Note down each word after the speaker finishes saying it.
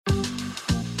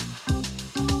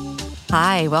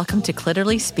Hi, welcome to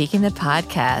Clitorally Speaking, the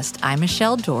podcast. I'm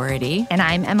Michelle Doherty. And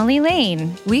I'm Emily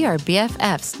Lane. We are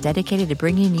BFFs dedicated to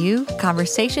bringing you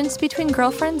conversations between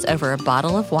girlfriends over a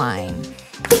bottle of wine.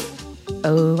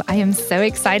 Oh, I am so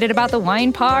excited about the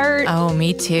wine part. Oh,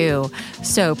 me too.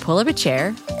 So pull up a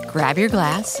chair, grab your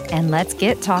glass, and let's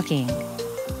get talking.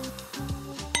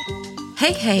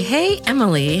 Hey,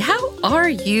 Emily, how are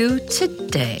you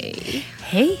today?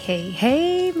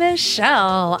 Hey,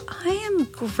 Michelle. I am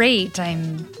great.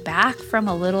 I'm back from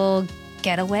a little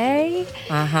getaway.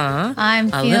 I'm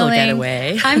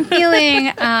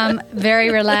feeling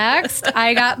very relaxed.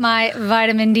 I got my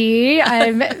vitamin D.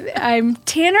 I'm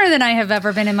tanner than I have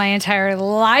ever been in my entire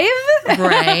life.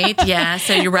 Right, yeah.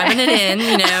 So you're rubbing it in,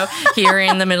 here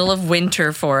in the middle of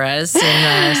winter for us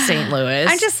in St. Louis.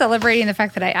 I'm just celebrating the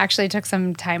fact that I actually took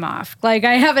some time off. Like,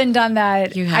 I haven't done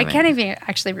that. You haven't. I can't even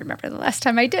actually remember the last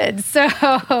time I did. So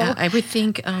I would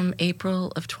think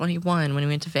April of 21 when we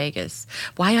went to Vegas.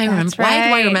 Why do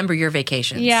I remember your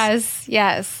vacations?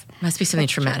 Yes. Must be something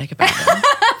traumatic about them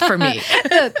for me.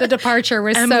 The departure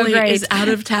was Emily so great. is out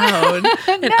of town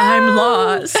and I'm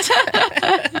lost.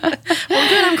 Well,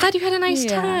 good. I'm glad you had a nice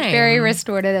time. Very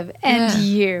restorative. And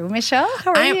you, Michelle,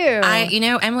 how are you?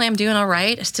 Emily, I'm doing all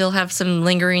right. I still have some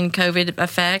lingering COVID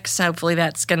effects. Hopefully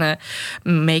that's going to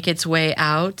make its way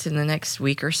out in the next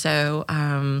week or so.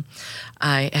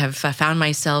 I have found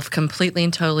myself completely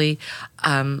and totally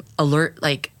alert,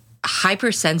 like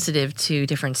hypersensitive to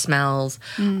different smells,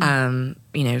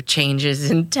 changes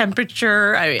in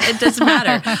temperature. It doesn't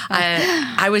matter.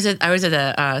 I was at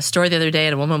a store the other day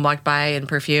and a woman walked by in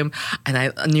perfume and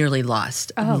I nearly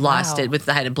lost it.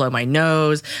 I had to blow my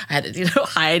nose. I had to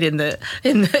hide in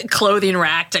the clothing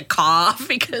rack to cough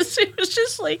because it was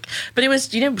just like. But it was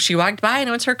she walked by and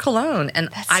it was her cologne and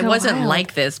I wasn't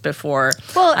like this before.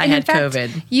 I had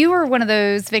COVID. You were one of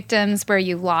those victims where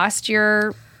you lost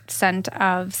your scent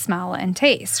of smell and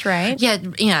taste, right?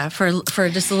 Yeah, for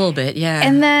just a little bit, yeah.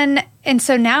 And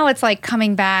so now it's like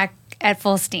coming back at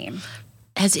full steam.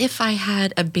 As if I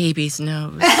had a baby's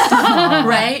nose,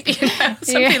 right?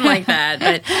 Something like that.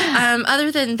 But other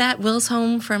than that, Will's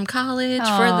home from college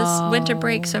for this winter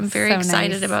break, so I'm very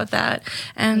excited about that.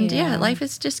 And life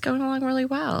is just going along really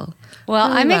well. Well,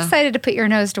 I'm excited to put your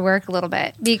nose to work a little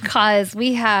bit because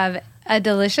we have a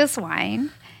delicious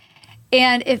wine.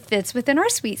 And it fits within our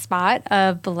sweet spot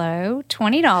of below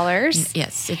 $20.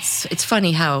 Yes, it's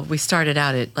funny how we started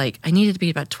out at I needed to be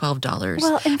about $12.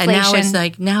 Well, inflation.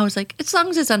 And now it's like as long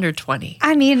as it's under 20.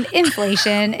 I mean,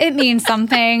 inflation, it means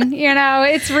something.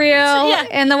 It's real,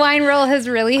 and the wine world has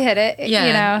really hit it.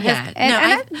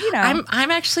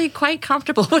 I'm actually quite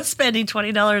comfortable with spending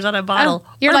 $20 on a bottle.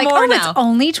 You're like, more now. It's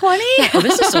only 20.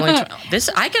 This is only this.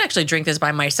 I can actually drink this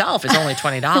by myself. It's only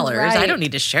 $20. Right. I don't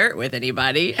need to share it with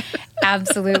anybody.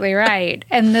 Absolutely right.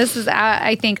 And this is,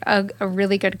 I think, a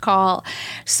really good call.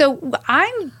 So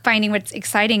I'm finding what's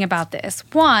exciting about this.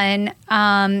 One,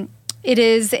 it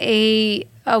is a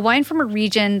wine from a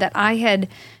region that I had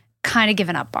kind of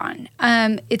given up on.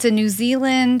 It's a New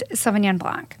Zealand Sauvignon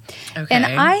Blanc. Okay. And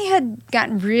I had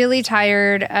gotten really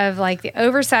tired of the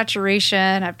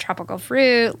oversaturation of tropical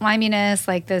fruit,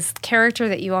 liminess, this character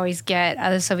that you always get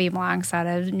out of Sauvignon Blancs out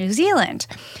of New Zealand.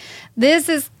 This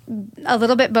is a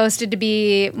little bit boasted to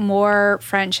be more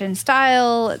French in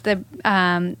style.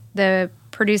 The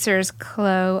producer's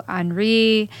Clos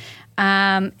Henri.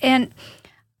 And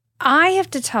I have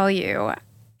to tell you,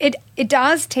 it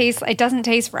doesn't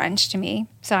taste French to me,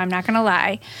 so I'm not going to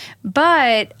lie.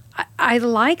 But I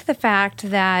like the fact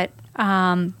that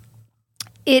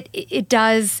it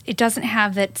doesn't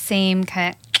have that same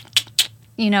kind of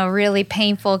really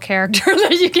painful character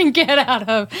that you can get out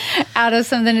of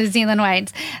some of the New Zealand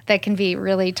wines that can be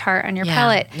really tart on your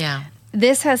palate. Yeah.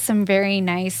 This has some very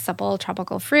nice, supple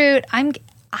tropical fruit. I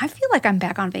feel like I'm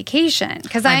back on vacation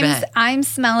because I'm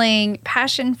smelling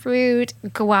passion fruit,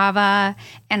 guava,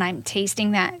 and I'm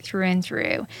tasting that through and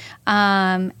through.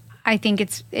 I think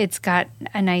it's got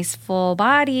a nice full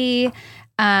body.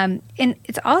 And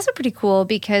it's also pretty cool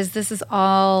because this is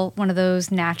all one of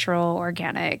those natural,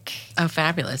 organic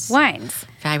wines.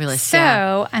 Fabulous,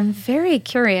 So I'm very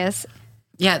curious.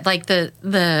 Yeah,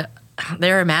 the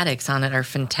aromatics on it are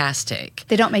fantastic.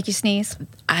 They don't make you sneeze?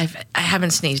 I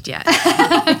haven't sneezed yet.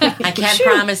 I can't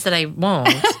promise that I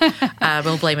won't.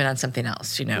 We'll blame it on something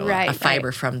else, a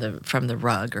fiber from the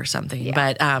rug or something. Yeah.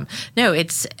 But no,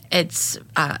 it's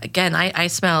again, I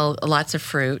smell lots of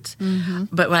fruit. Mm-hmm.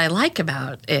 But what I like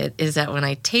about it is that when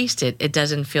I taste it, it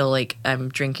doesn't feel like I'm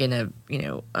drinking a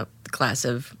glass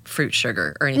of fruit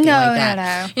sugar or anything like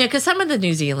that. No. Because some of the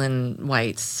New Zealand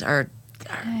whites are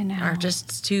are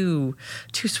just too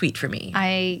sweet for me.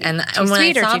 Too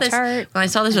sweet or too tart. When I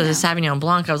saw this was a Sauvignon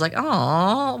Blanc, I was like,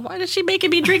 oh, why is she making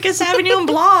me drink a Sauvignon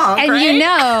Blanc? And right?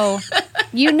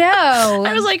 you know,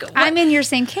 I was like, what? I'm in your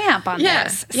same camp on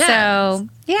this. Yeah. So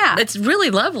yeah, it's really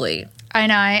lovely. I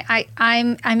know.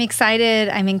 I'm excited.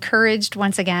 I'm encouraged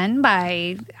once again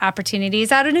by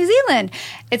opportunities out of New Zealand.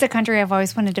 It's a country I've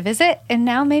always wanted to visit, and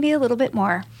now maybe a little bit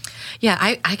more. Yeah,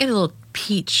 I get a little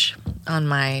peach on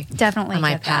my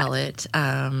palate,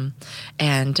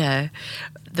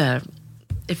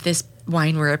 if this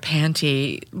wine were a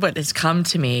panty, what has come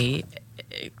to me.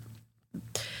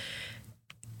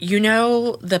 You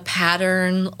know the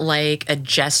pattern like a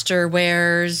jester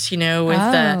wears, with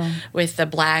the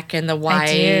black and the white.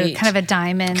 I do. Kind of a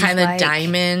diamond.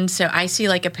 Diamond. So I see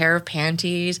like a pair of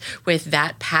panties with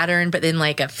that pattern, but then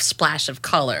like a splash of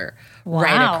color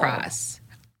right across.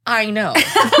 I know.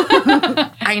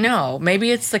 I know.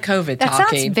 Maybe it's the COVID that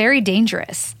talking. Sounds very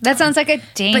dangerous. That sounds like a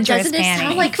dangerous But doesn't it panty.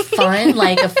 sound like fun?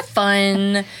 Like a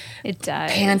fun... It does.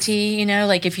 Panty,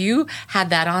 like if you had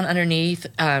that on underneath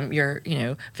your,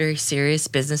 very serious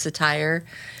business attire,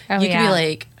 you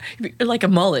could be like a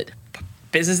mullet.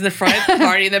 Business in the front,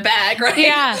 party in the back, right?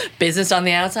 Yeah. Business on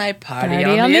the outside, party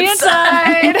on the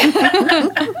inside.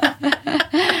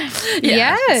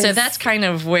 Yeah. Yes. So that's kind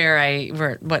of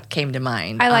what came to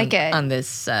mind. I like it. On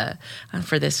this,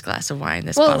 for this glass of wine,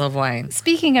 bottle of wine.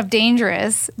 Speaking of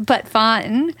dangerous but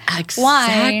fun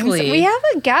exactly. wines, we have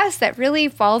a guest that really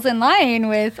falls in line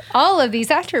with all of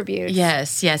these attributes.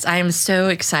 Yes. I am so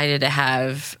excited to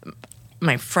have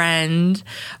my friend,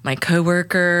 my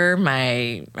coworker,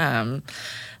 my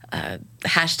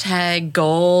hashtag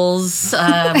goals,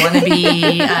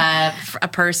 wannabe a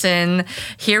person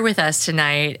here with us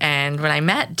tonight. And when I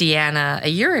met Deanna a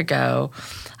year ago,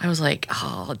 I was like,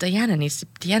 oh, Deanna needs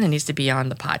to be on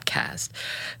the podcast.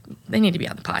 They need to be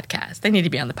on the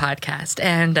podcast.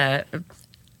 And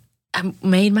I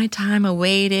made my time. I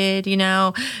waited,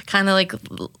 kind of like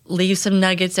leave some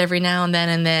nuggets every now and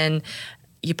then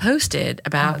you posted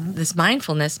about this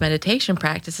mindfulness meditation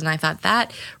practice, and I thought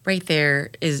that right there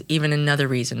is even another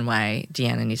reason why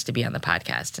Deanna needs to be on the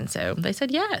podcast. And so they said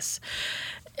yes.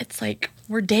 It's like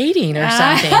we're dating or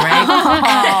something,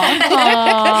 right?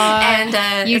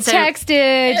 And you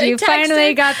texted. You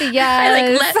finally got the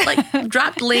yes. I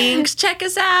dropped links. Check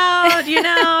us out,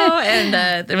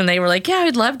 And when they were like, "Yeah,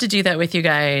 I'd love to do that with you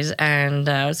guys,"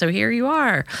 and so here you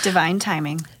are. Divine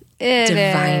timing.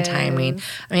 Divine timing.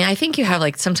 I mean, I think you have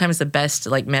sometimes the best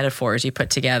metaphors you put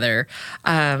together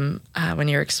when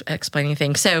you're explaining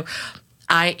things. So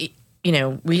I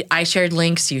shared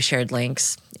links, you shared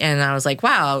links, and I was like,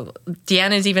 wow,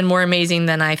 Deanna's even more amazing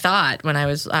than I thought when I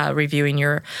was reviewing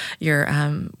your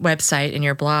website and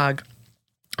your blog.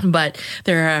 But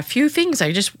there are a few things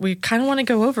we kind of want to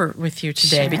go over with you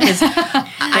today because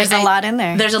there's a lot in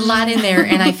there. There's a lot in there,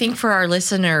 and I think for our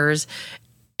listeners,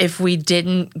 if we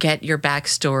didn't get your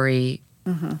backstory,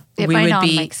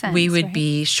 we would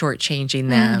be shortchanging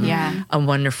them a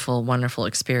wonderful, wonderful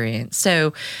experience.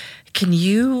 So can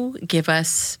you give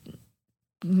us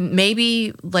maybe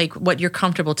what you're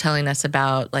comfortable telling us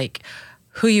about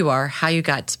who you are, how you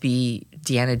got to be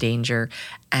Deanna Danger,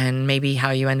 and maybe how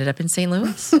you ended up in St.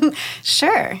 Louis?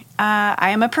 Sure.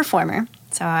 I am a performer.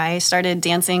 So I started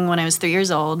dancing when I was 3 years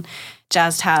old.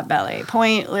 Jazz, tap, ballet,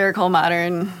 point, lyrical,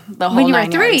 modern, the whole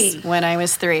 9 years. When you were 3? When I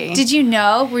was 3. Did you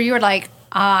know where you were like,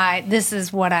 this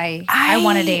is what I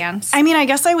want to dance? I mean, I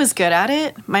guess I was good at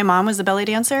it. My mom was a belly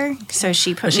dancer, so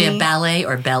she put me... Was she a ballet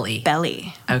or belly?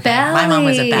 Belly. Okay. Belly. My mom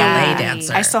was a ballet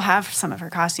dancer. I still have some of her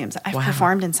costumes. I've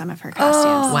performed in some of her costumes.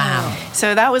 Oh. Wow.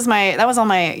 So that was all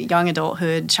my young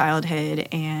adulthood, childhood,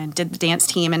 and did the dance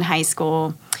team in high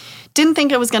school. Didn't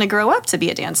think I was going to grow up to be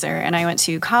a dancer, and I went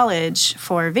to college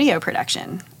for video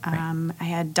production. I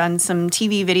had done some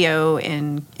TV video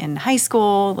in high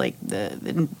school, like the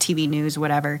TV news,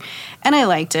 whatever, and I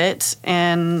liked it.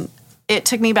 And it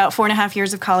took me about 4.5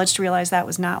 years of college to realize that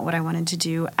was not what I wanted to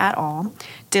do at all.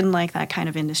 Didn't like that kind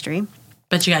of industry.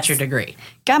 But you got your degree.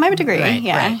 Got my degree,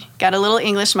 right. Got a little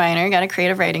English minor, got a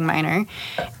creative writing minor.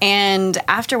 And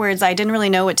afterwards, I didn't really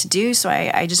know what to do, so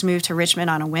I just moved to Richmond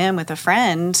on a whim with a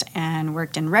friend and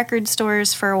worked in record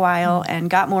stores for a while and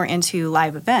got more into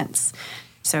live events.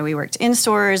 So we worked in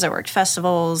stores, I worked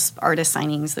festivals, artist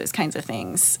signings, those kinds of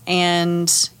things.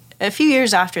 And a few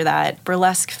years after that,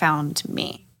 burlesque found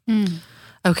me.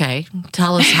 Okay.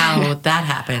 Tell us how that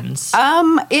happens.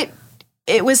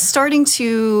 It was starting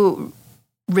to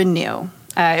renew.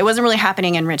 It wasn't really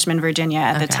happening in Richmond, Virginia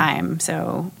at the time.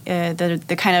 So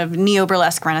the kind of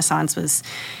neo-burlesque renaissance was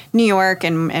New York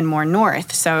and more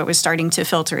north. So it was starting to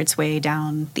filter its way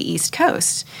down the East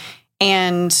Coast.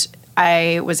 And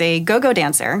I was a go-go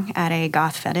dancer at a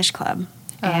goth fetish club.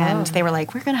 And they were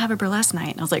like, we're going to have a burlesque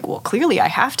night. And I was like, well, clearly I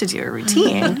have to do a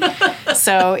routine.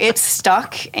 So it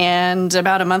stuck. And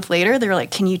about a month later, they were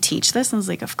like, can you teach this? And I was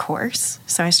like, of course.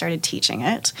 So I started teaching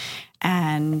it.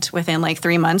 And within like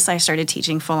 3 months, I started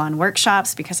teaching full-on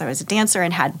workshops because I was a dancer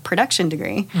and had a production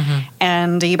degree.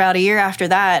 And about a year after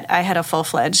that, I had a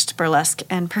full-fledged burlesque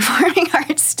and performing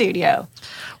arts studio.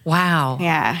 Wow.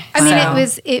 Yeah. I mean,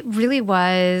 it really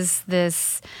was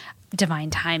this divine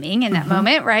timing in that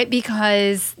moment, right?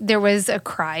 Because there was a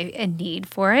cry and need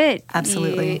for it.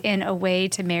 Absolutely. In a way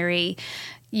to marry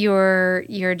your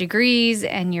degrees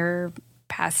and your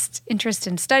past interest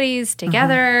in studies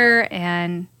together,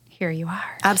 and here you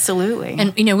are. Absolutely.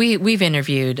 And, we've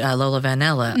interviewed Lola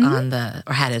Vanella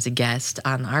or had as a guest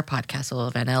on our podcast,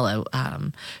 Lola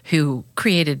Vanella, who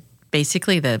created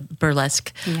basically the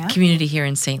burlesque community here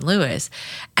in St. Louis.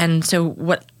 And so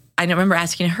I remember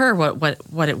asking her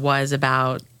what it was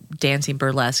about dancing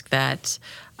burlesque that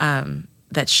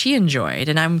she enjoyed,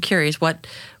 and I'm curious what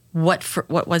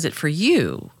was it for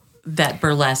you that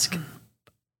burlesque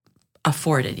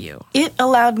afforded you? It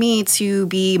allowed me to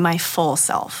be my full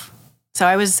self. So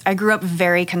I grew up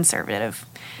very conservative.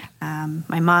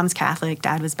 My mom's Catholic,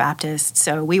 dad was Baptist,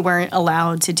 so we weren't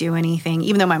allowed to do anything.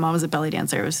 Even though my mom was a belly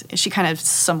dancer, she kind of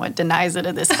somewhat denies it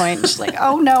at this point. She's like,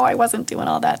 oh no, I wasn't doing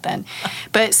all that then.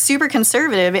 But super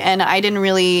conservative, and I didn't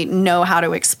really know how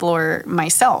to explore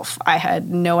myself. I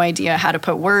had no idea how to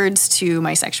put words to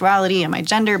my sexuality and my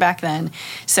gender back then.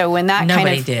 So when that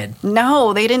Nobody did.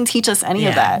 No, they didn't teach us any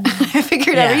of that. I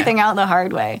figured everything out the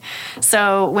hard way.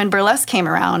 So when burlesque came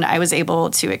around, I was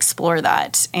able to explore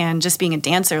that. And just being a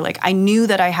dancer, like I knew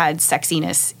that I had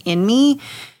sexiness in me,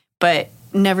 but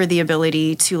never the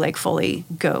ability to like fully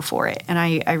go for it. And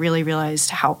I really realized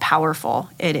how powerful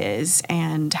it is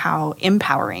and how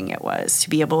empowering it was to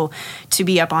be able to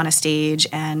be up on a stage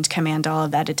and command all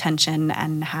of that attention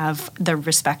and have the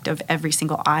respect of every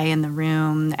single eye in the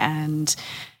room and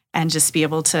just be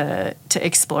able to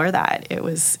explore that. It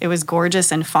was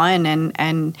gorgeous and fun.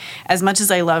 And as much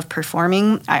as I love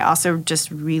performing, I also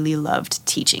just really loved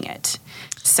teaching it.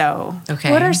 So,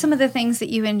 what are some of the things that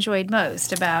you enjoyed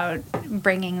most about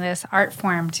bringing this art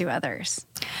form to others?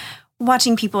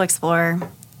 Watching people explore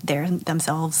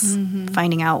themselves,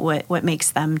 finding out what makes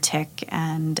them tick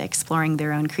and exploring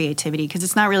their own creativity. Because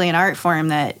it's not really an art form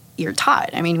that you're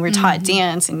taught. I mean, we're taught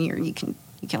dance and you can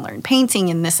learn painting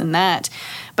and this and that.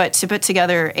 But to put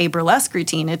together a burlesque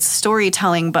routine, it's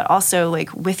storytelling, but also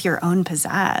like with your own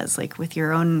pizzazz, like with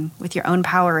your own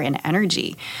power and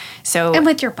energy. So and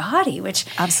with your body, which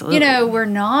absolutely, we're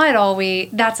not always.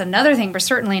 That's another thing we're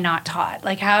certainly not taught.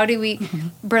 Like, how do we?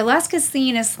 Burlesque is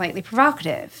seen as slightly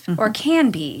provocative, or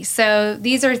can be. So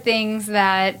these are things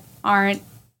that aren't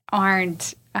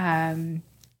again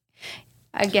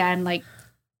like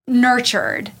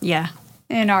nurtured. Yeah.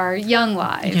 In our young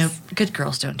lives. Good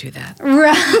girls don't do that.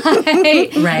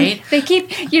 Right. Right? They keep,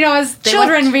 as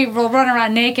children, we will run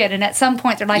around naked, and at some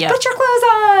point they're like, put your clothes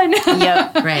on.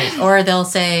 Yep. Right. Or they'll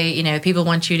say, people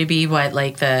want you to be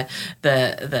like the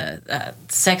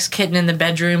sex kitten in the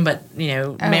bedroom, but,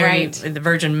 Mary, the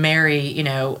Virgin Mary,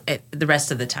 the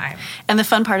rest of the time. And the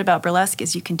fun part about burlesque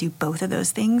is you can do both of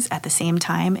those things at the same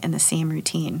time in the same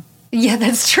routine. Yeah,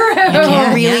 that's true. You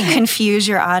can really confuse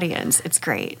your audience. It's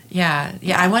great. Yeah.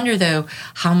 I wonder though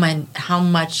how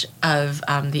much of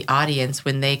the audience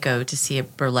when they go to see a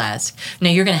burlesque. Now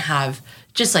you're going to have,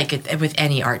 just like with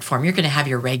any art form, you're going to have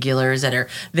your regulars that are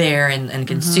there and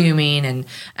consuming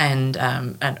and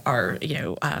are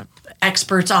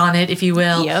experts on it, if you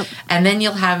will. Yep. And then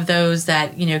you'll have those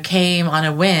that came on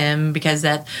a whim because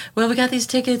we got these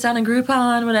tickets on a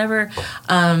Groupon, whatever,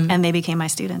 and they became my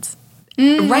students.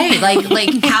 Right,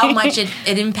 like how much it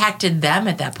impacted them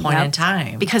at that point in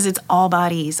time. Because it's all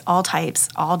bodies, all types,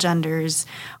 all genders,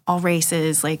 all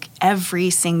races, like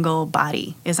every single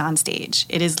body is on stage.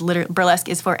 It is burlesque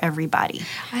is for everybody.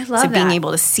 I love that. So being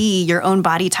able to see your own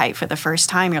body type for the first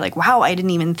time, you're like, wow, I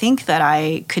didn't even think that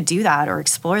I could do that or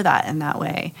explore that in that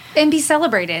way. And be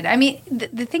celebrated. I mean,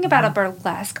 the thing about a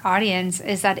burlesque audience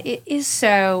is that it is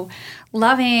so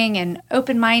loving and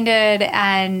open-minded,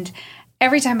 and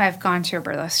every time I've gone to a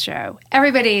burlesque show,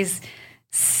 everybody's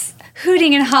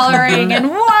hooting and hollering and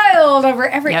wild over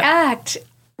every act,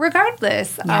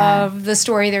 regardless Yeah. of the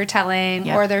story they're telling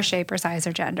Yep. or their shape or size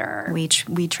or gender. We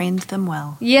trained them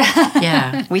well. Yeah.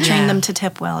 Yeah. We trained Yeah. them to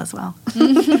tip well as well.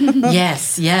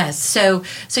 Yes, yes. So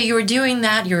you were doing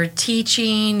that. You were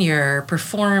teaching. You're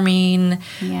performing.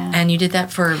 Yeah. And you did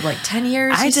that for like 10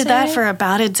 years. I you did that say? for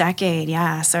about a decade,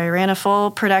 yeah. So I ran a full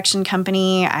production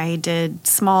company. I did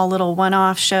small little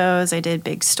one-off shows. I did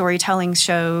big storytelling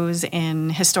shows in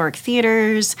historic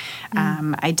theaters.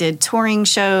 I did touring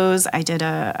shows. I did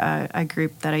a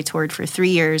group that I toured for 3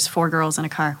 years, 4 girls in a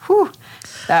car. Whew.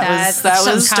 That That's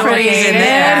was some pretty. stories in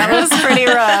That was pretty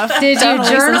rough. Did you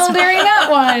Definitely journal some- during that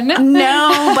one?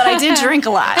 No, but I did drink a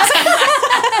lot.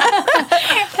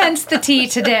 Hence the tea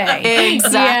today.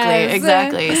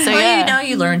 Exactly. So Well, now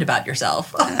you learned about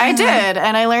yourself. I did,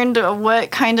 and I learned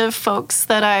what kind of folks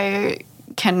that I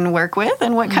can work with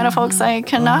and what kind of folks I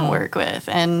cannot work with.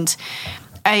 And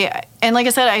like I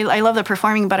said, I love the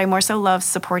performing, but I more so love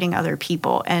supporting other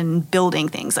people and building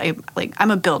things.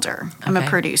 I'm a builder. I'm a Okay.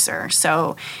 producer.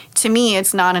 So to me,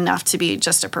 it's not enough to be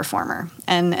just a performer.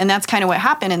 And that's kind of what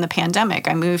happened in the pandemic.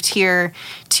 I moved here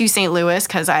to St. Louis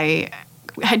because I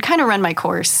had kind of run my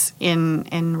course in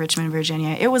Richmond,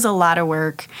 Virginia. It was a lot of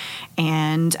work,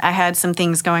 and I had some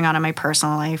things going on in my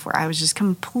personal life where I was just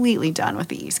completely done with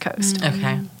the East Coast.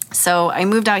 Okay. So I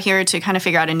moved out here to kind of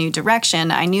figure out a new direction.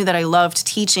 I knew that I loved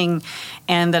teaching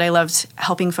and that I loved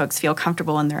helping folks feel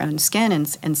comfortable in their own skin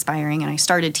and inspiring. And I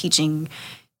started teaching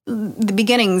the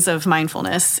beginnings of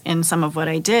mindfulness in some of what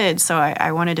I did. So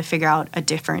I wanted to figure out a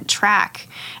different track.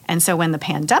 And so when the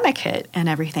pandemic hit and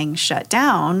everything shut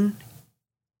down,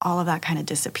 all of that kind of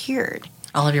disappeared.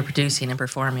 All of your producing and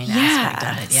performing aspect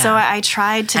of it. Yeah. So I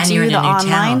tried to And you're do in the a new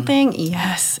online town. thing.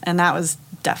 Yes. And that was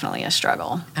definitely a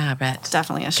struggle. I bet.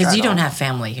 Definitely a struggle. Because you don't have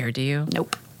family here, do you?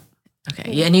 Nope.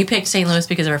 Okay. Yeah, and you picked St. Louis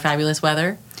because of our fabulous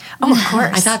weather? Oh, of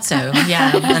course. I thought so.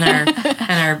 Yeah.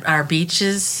 and our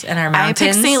beaches and our I mountains.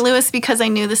 picked St. Louis because I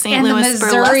knew the St. And the Louis Missouri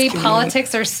burlesque community.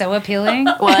 politics are so appealing.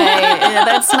 Well,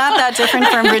 that's not that different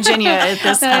from Virginia at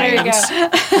this There point. you go.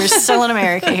 We're still in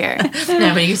America here.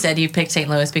 No, but you said you picked St.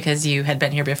 Louis because you had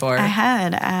been here before. I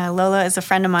had. Lola is a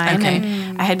friend of mine. Okay.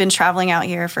 And I had been traveling out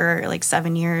here for like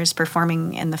 7 years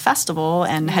performing in the festival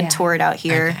and had Yeah. toured out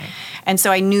here. Okay. And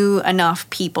so I knew enough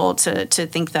people to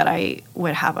think that I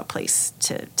would have a place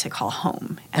to call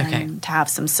home and Okay. to have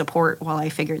some support while I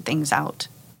figured things out.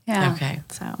 Yeah. Okay.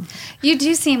 So You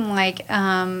do seem like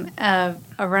a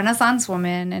Renaissance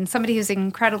woman and somebody who's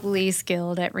incredibly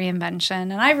skilled at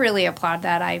reinvention, and I really applaud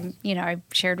that. I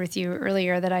shared with you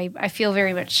earlier that I feel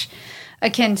very much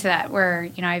akin to that, where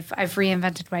I've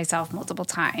reinvented myself multiple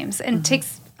times, and it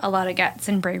takes a lot of guts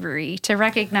and bravery to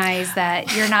recognize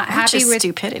that you're not happy just with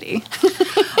stupidity.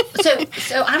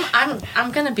 So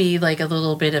I'm gonna be like a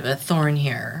little bit of a thorn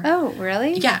here. Oh,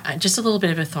 really? Yeah, just a little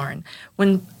bit of a thorn.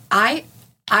 When I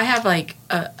have like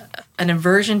an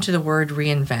aversion to the word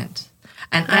reinvent,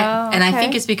 and I okay.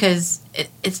 think it's because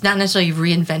it's not necessarily you've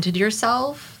reinvented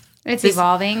yourself. It's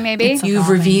evolving, maybe. You've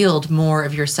revealed more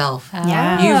of yourself.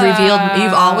 Yeah.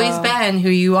 You've always been who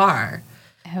you are,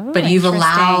 Oh, but you've interesting.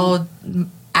 allowed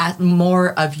more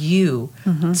of you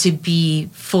to be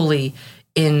fully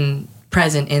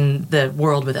present in the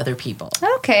world with other people.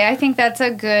 Okay, I think that's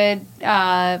a good.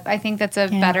 I think that's a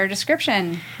better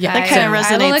description. Yeah, That kinda I will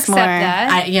resonates accept more.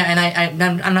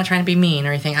 that. I'm not trying to be mean or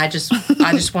anything. I just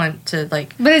want to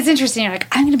like. But it's interesting. You're like,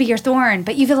 I'm going to be your thorn,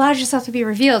 but you've allowed yourself to be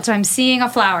revealed. So I'm seeing a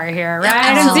flower here, right?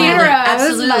 I'm seeing a rose.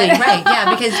 Absolutely, but- right?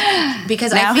 Yeah,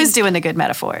 because Now I think, who's doing the good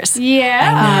metaphors?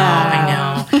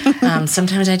 Yeah. I know.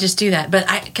 Sometimes I just do that, but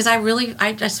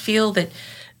I just feel that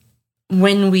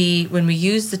when we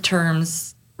use the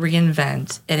terms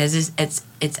reinvent,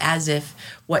 it's as if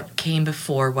what came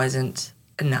before wasn't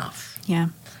enough. Yeah.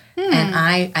 And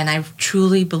I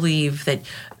truly believe that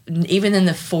even in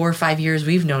the 4 or 5 years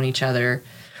we've known each other,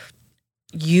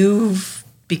 you've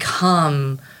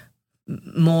become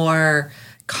more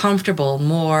comfortable,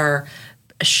 more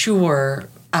sure,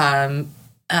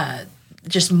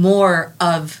 just more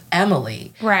of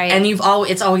Emily, Right. And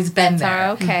it's always been there.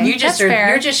 okay. You just That's fair.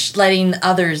 you're just letting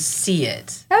others see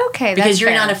it. Okay, Because that's you're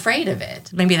fair. not afraid of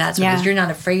it. Maybe that's what it is. Yeah. You're not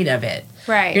afraid of it.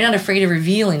 Right. You're not afraid of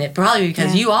revealing it, probably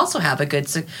because Yeah. you also have a good.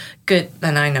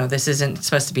 And I know this isn't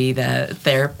supposed to be the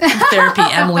therapy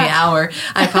Emily hour.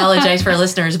 I apologize for our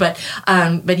listeners, but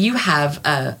you have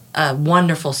a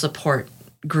wonderful support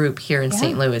group here in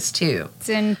St. Louis too. It's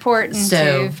important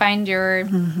So- to find your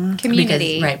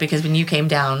community. Because when you came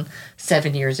down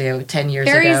 7 years ago, 10 years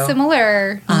Very ago,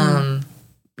 similar.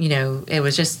 it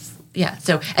was just, yeah.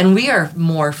 So, and we are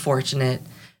more fortunate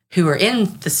who are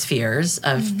in the spheres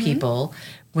of people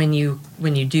when you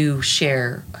do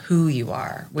share who you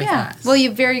are with us. Well,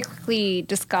 you very quickly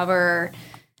discover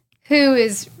who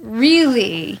is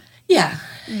really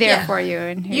there for you,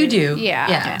 and who, you do.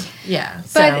 Yeah. Yeah.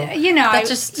 But that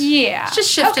just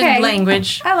shifted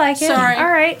language. I like it. Sorry. All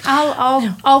right,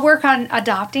 I'll work on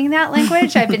adopting that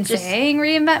language. I've been saying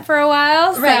reinvent for a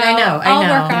while. So right. I know.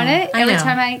 I'll work on it I every know.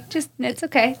 time. It's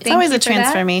okay. It's always a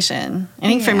transformation. I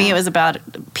think for me, it was about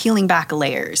peeling back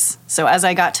layers. So as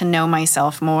I got to know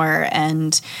myself more,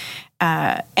 and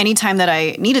anytime that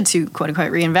I needed to, quote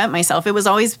unquote, reinvent myself, it was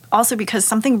always also because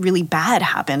something really bad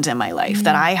happened in my life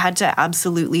that I had to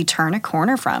absolutely turn a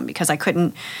corner from, because I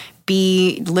couldn't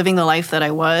be living the life that I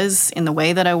was in the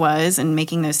way that I was and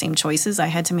making those same choices. I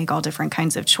had to make all different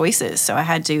kinds of choices. So I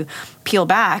had to peel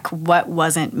back what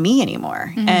wasn't me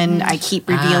anymore. And I keep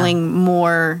revealing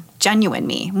more genuine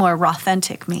me, more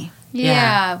authentic me.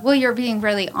 Yeah. Well, you're being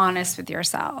really honest with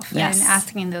yourself Yes. and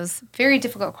asking those very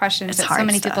difficult questions that so hard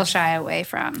many stuff. people shy away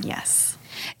from. Yes.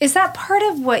 Is that part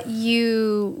of what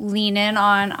you lean in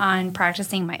on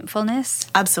practicing mindfulness?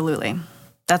 Absolutely.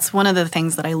 That's one of the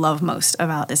things that I love most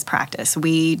about this practice.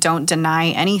 We don't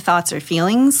deny any thoughts or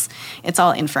feelings. It's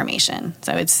all information.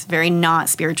 So it's very not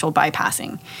spiritual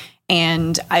bypassing.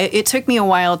 And it took me a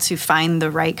while to find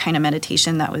the right kind of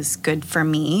meditation that was good for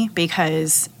me,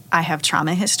 because I have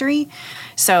trauma history.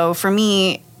 So for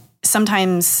me,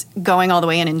 sometimes going all the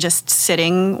way in and just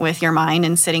sitting with your mind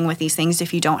and sitting with these things,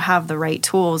 if you don't have the right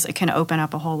tools, it can open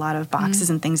up a whole lot of boxes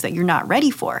and things that you're not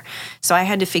ready for. So I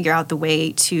had to figure out the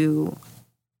way to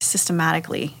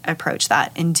systematically approach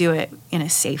that and do it in a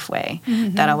safe way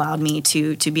that allowed me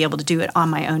to be able to do it on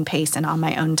my own pace and on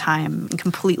my own time, and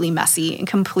completely messy and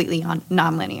completely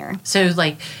nonlinear. So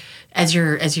like, as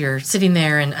you're sitting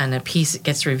there and a piece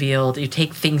gets revealed, you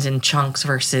take things in chunks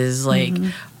versus like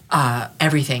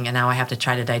everything, and now I have to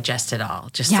try to digest it all.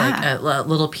 Just like a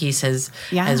little piece has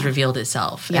revealed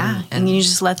itself. Yeah, and you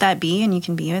just let that be, and you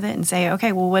can be with it and say,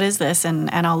 okay, well, what is this?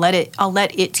 And I'll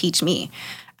let it teach me.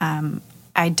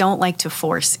 I don't like to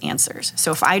force answers.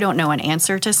 So if I don't know an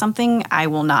answer to something, I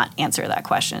will not answer that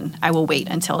question. I will wait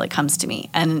until it comes to me,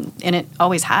 and it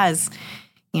always has.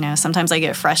 Sometimes I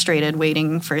get frustrated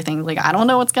waiting for things like, I don't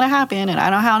know what's going to happen, and I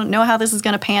don't know how this is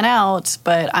going to pan out,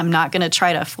 but I'm not going to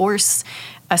try to force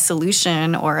a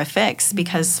solution or a fix,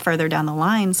 because further down the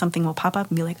line, something will pop up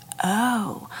and be like,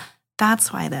 oh,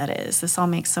 that's why that is. This all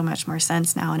makes so much more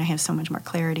sense now, and I have so much more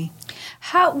clarity.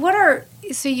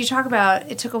 So you talk about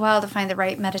it took a while to find the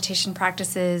right meditation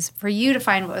practices for you to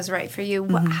find what was right for you.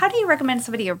 How do you recommend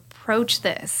somebody approach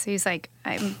this? Who's like,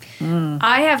 I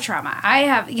have trauma.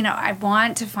 I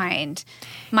want to find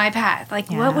my path.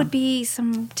 Like, what would be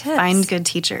some tips? Find good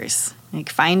teachers. Like,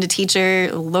 find a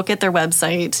teacher, look at their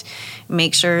website,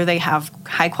 make sure they have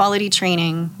high quality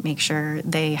training, make sure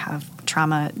they have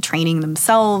trauma training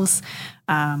themselves,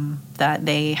 that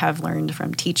they have learned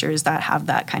from teachers that have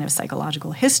that kind of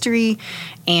psychological history.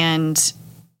 And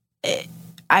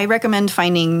I recommend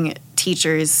finding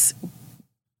teachers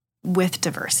with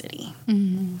diversity.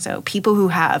 So people who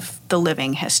have the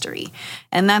living history.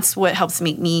 And that's what helps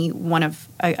make me one of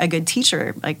a good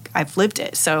teacher. Like, I've lived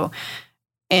it. So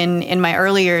in my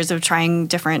early years of trying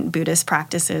different Buddhist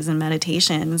practices and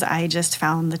meditations, I just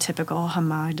found the typical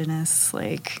homogenous,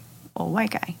 like, old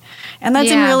white guy. And that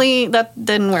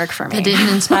didn't work for me. It didn't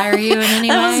inspire you in any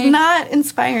way? That was not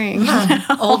inspiring.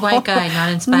 Old white guy, not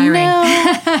inspiring. No,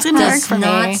 it didn't work for me.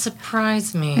 Does not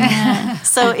surprise me.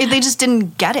 So they just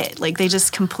didn't get it. Like, they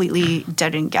just completely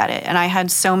didn't get it. And I had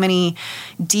so many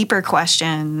deeper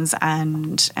questions,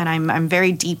 and I'm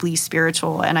very deeply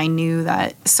spiritual, and I knew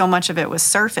that so much of it was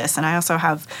surface. And I also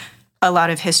have a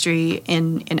lot of history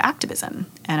in activism,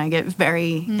 and I get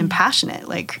very impassionate.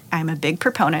 Like, I'm a big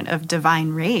proponent of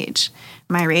divine rage.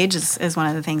 My rage is one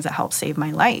of the things that helps save my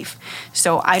life.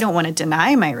 So I don't want to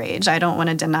deny my rage. I don't want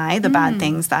to deny the bad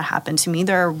things that happened to me.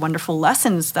 There are wonderful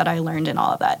lessons that I learned in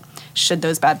all of that. Should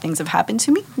those bad things have happened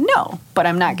to me? No, but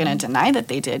I'm not going to deny that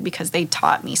they did, because they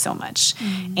taught me so much.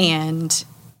 And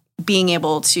being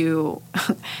able to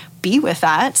be with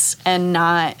that and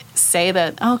not say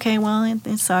that, okay, well,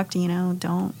 it sucked,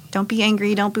 don't be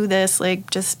angry, don't boo this, like,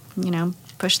 just,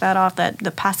 push that off. That the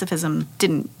pacifism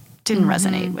didn't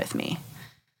resonate with me.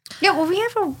 Yeah, well, we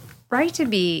have a right to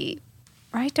be,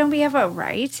 right? Don't we have a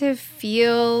right to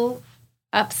feel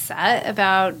upset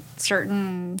about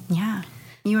certain... Yeah.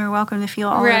 You are welcome to feel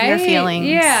all of your feelings.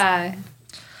 Yeah.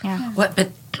 What?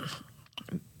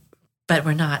 But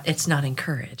we're not. It's not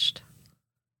encouraged.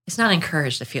 It's not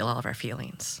encouraged to feel all of our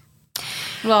feelings.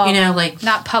 Well, like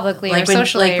not publicly or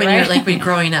socially, when right? you're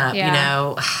growing up,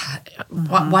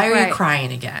 why are you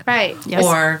crying again? Right. Yes.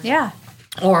 Or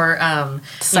Or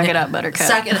suck it up, buttercup.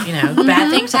 Suck it, bad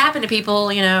things happen to people,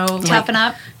 Toughen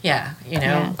up. Yeah,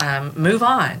 move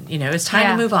on. It's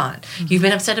time to move on. You've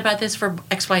been upset about this for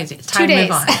X, Y, Z. It's time to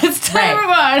move on. It's time to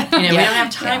move on. We don't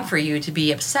have time for you to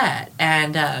be upset.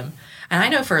 And I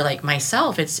know for like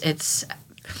myself, it's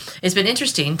been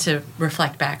interesting to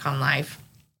reflect back on life.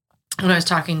 When I was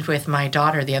talking with my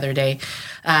daughter the other day,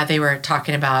 they were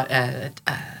talking about a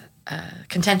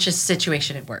contentious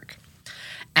situation at work,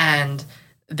 and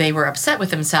they were upset with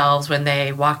themselves when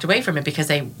they walked away from it because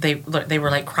they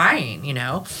were like crying,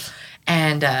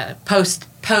 and post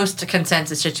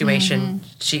consensus situation,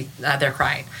 they're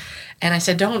crying, and I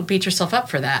said, don't beat yourself up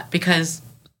for that because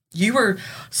you were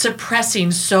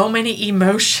suppressing so many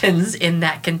emotions in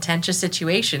that contentious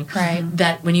situation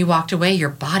that when you walked away, your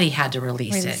body had to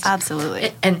release it.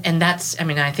 Absolutely. And that's,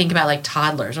 I think about like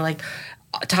toddlers or like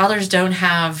toddlers don't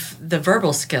have the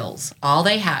verbal skills. All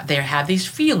they have these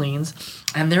feelings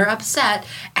and they're upset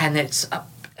and it's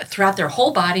throughout their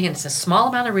whole body and it's a small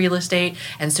amount of real estate.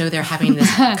 And so they're having this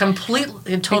complete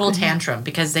total tantrum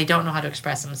because they don't know how to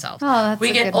express themselves.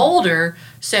 We get older,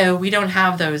 so we don't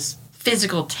have those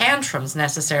physical tantrums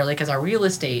necessarily because our real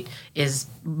estate is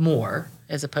more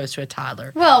as opposed to a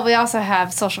toddler. Well, we also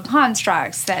have social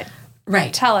constructs that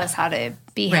tell us how to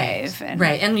behave.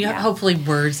 And you have hopefully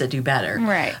words that do better.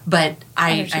 Right. But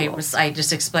I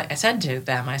said to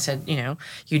them, I said,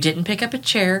 you didn't pick up a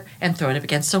chair and throw it up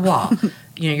against a wall.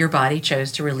 Your body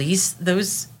chose to release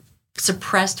those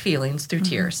suppressed feelings through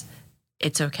tears.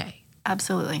 It's okay.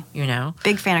 Absolutely.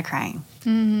 Big fan of crying.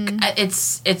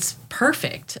 It's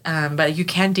perfect, but you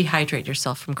can dehydrate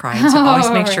yourself from crying. So always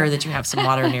make sure that you have some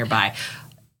water nearby.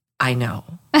 I know.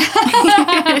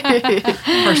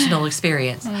 Personal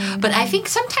experience. But I think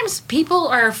sometimes people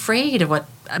are afraid of what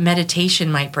a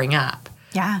meditation might bring up.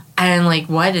 Yeah. And like,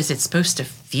 what is it supposed to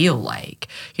feel like?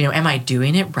 Am I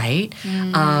doing it right?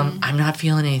 I'm not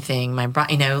feeling anything. My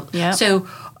body, Yep. So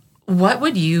what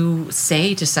would you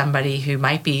say to somebody who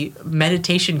might be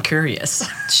meditation curious?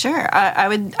 Sure. I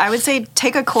would say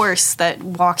take a course that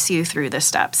walks you through the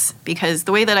steps, because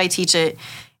the way that I teach it,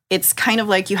 it's kind of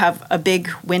like you have a big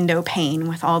window pane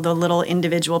with all the little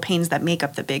individual panes that make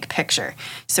up the big picture.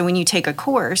 So when you take a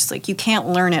course, like you can't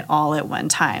learn it all at one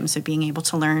time. So being able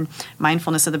to learn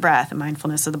mindfulness of the breath and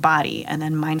mindfulness of the body and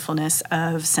then mindfulness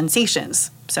of sensations.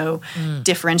 So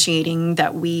differentiating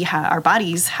that our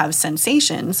bodies have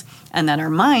sensations and that our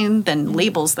mind then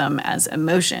labels them as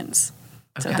emotions.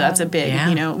 So that's a big,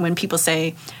 when people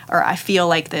say, or I feel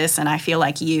like this and I feel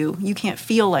like you can't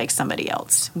feel like somebody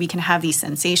else. We can have these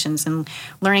sensations, and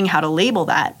learning how to label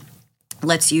that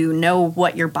lets you know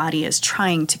what your body is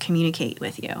trying to communicate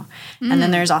with you. And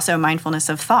then there's also mindfulness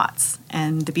of thoughts.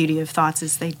 And the beauty of thoughts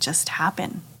is they just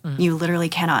happen. You literally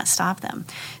cannot stop them.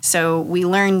 So we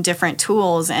learn different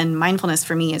tools, and mindfulness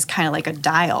for me is kind of like a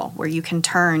dial where you can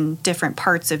turn different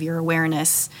parts of your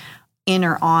awareness in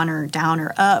or on or down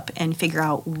or up and figure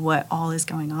out what all is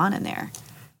going on in there.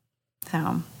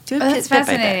 So that's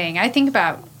fascinating. I think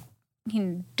about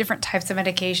different types of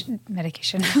medication.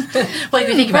 Well,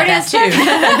 you think about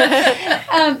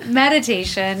that too.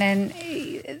 Meditation, and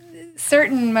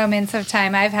certain moments of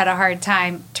time I've had a hard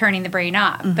time turning the brain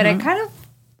off. But I kind of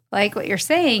like what you're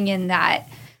saying in that,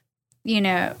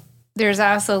 there's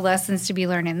also lessons to be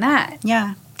learned in that.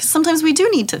 Yeah, because sometimes we do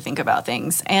need to think about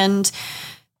things. And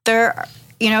there,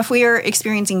 if we are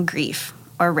experiencing grief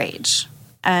or rage,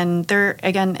 and there,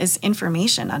 again, is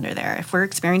information under there. If we're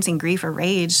experiencing grief or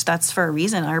rage, that's for a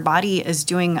reason. Our body is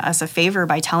doing us a favor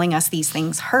by telling us these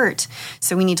things hurt.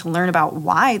 So we need to learn about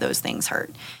why those things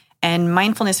hurt. And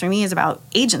mindfulness for me is about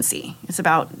agency. It's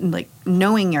about like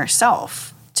knowing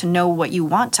yourself, to know what you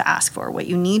want to ask for, what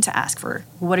you need to ask for.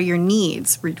 What are your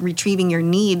needs? Retrieving your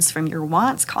needs from your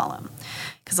wants column.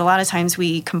 Because a lot of times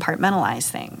we compartmentalize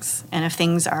things. And if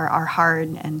things are hard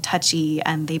and touchy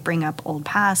and they bring up old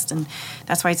past, and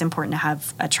that's why it's important to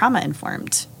have a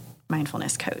trauma-informed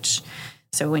mindfulness coach.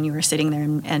 So when you are sitting there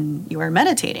and you are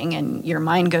meditating and your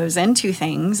mind goes into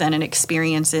things and it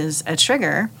experiences a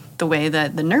trigger, the way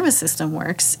that the nervous system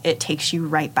works, it takes you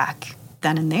right back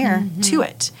then and there to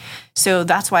it. So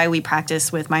that's why we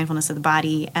practice with mindfulness of the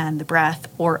body and the breath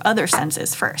or other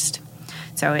senses first.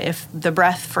 So if the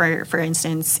breath, for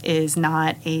instance, is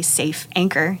not a safe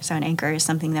anchor, so an anchor is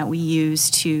something that we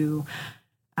use to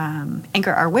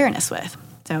anchor our awareness with.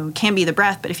 So it can be the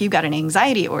breath, but if you've got an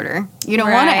anxiety order, you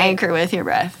don't want to anchor with your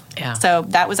breath. Yeah. So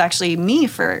that was actually me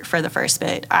for the first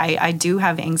bit. I do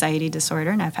have anxiety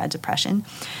disorder and I've had depression.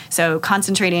 So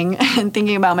concentrating and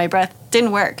thinking about my breath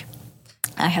didn't work.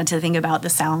 I had to think about the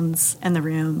sounds in the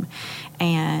room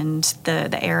and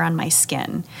the air on my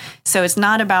skin. So it's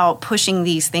not about pushing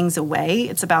these things away.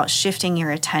 It's about shifting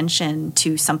your attention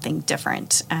to something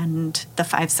different. And the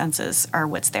 5 senses are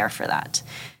what's there for that.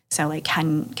 So like,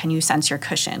 can you sense your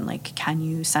cushion? Like, can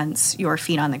you sense your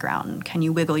feet on the ground? Can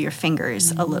you wiggle your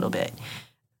fingers a little bit?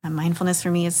 And mindfulness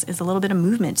for me is a little bit of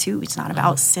movement too. It's not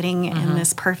about sitting in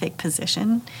this perfect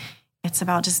position. It's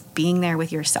about just being there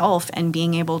with yourself and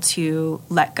being able to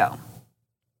let go.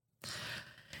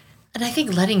 And I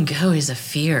think letting go is a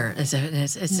fear. It's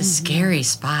a scary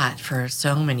spot for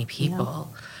so many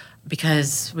people,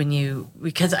 because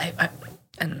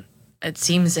and it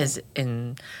seems as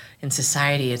in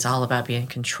society, it's all about being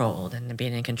controlled and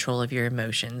being in control of your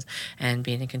emotions and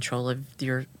being in control of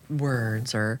your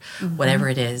words or whatever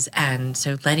it is. And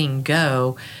so letting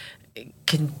go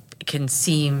can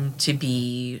seem to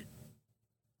be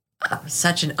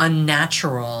such an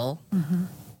unnatural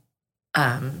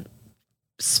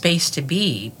space to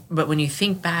be. But when you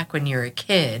think back when you're a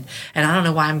kid, and I don't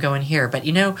know why I'm going here, but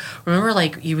remember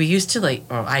like we used to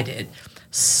I did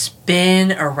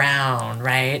spin around,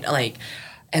 right? Like,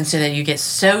 and so that you get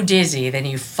so dizzy, then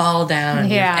you fall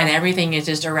down and everything is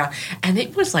just around. And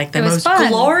it was like the most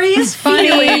glorious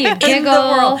feeling in the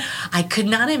world. I could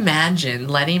not imagine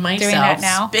letting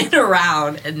myself spin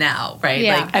around now, right?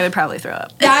 Yeah. Like, I would probably throw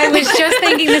up. I was just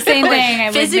thinking the same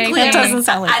thing. Physically, it doesn't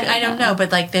sound like I don't know,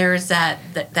 but like there's that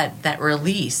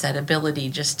release, that ability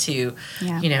just to,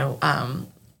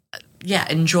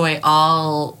 enjoy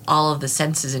all of the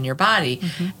senses in your body.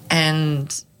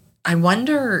 And I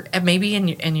wonder, maybe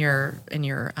in your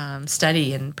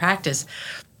study and practice,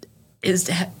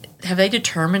 have they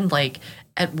determined like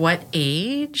at what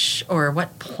age or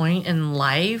what point in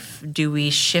life do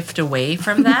we shift away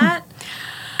from that?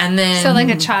 And then, so like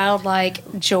a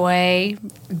childlike joy,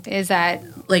 is that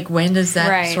like when does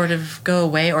that sort of go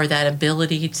away, or that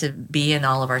ability to be in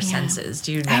all of our senses?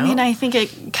 Do you know? I mean, I think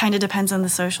it kind of depends on the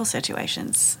social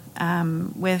situations.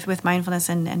 With mindfulness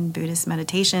and Buddhist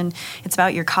meditation, it's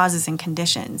about your causes and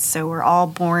conditions. So we're all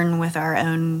born with our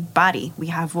own body. We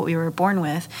have what we were born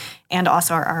with, and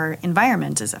also our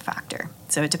environment is a factor.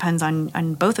 So it depends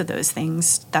on both of those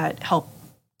things that help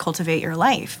cultivate your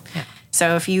life. Yeah.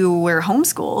 So if you were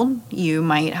homeschooled, you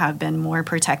might have been more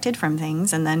protected from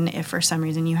things. And then if for some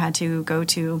reason you had to go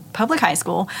to public high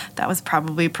school, that was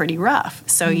probably pretty rough.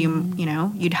 So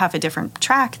you'd have a different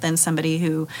track than somebody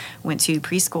who went to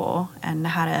preschool and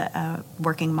had a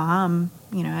working mom,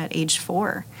 at age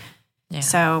 4. Yeah.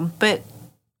 So, but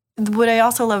what I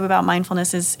also love about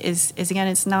mindfulness is again,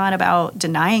 it's not about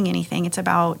denying anything. It's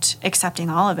about accepting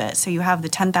all of it. So you have the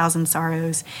 10,000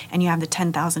 sorrows and you have the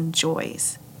 10,000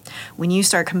 joys. When you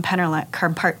start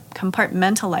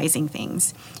compartmentalizing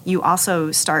things, you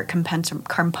also start I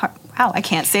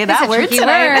can't say that word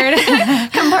tonight.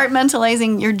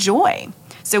 Compartmentalizing your joy.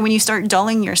 So when you start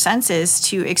dulling your senses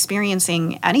to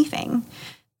experiencing anything,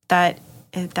 that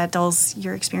dulls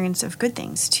your experience of good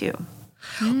things too.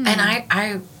 And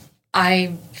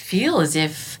I feel as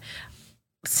if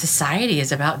society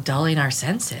is about dulling our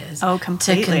senses. Oh,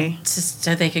 completely.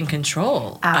 So they can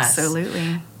control Absolutely.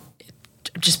 us.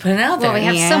 Just put it out there. Well, we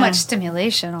have so much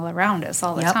stimulation all around us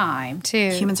all the time, too.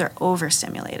 Humans are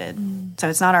overstimulated. So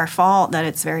it's not our fault that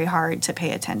it's very hard to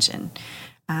pay attention.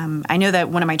 I know that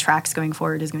one of my tracks going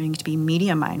forward is going to be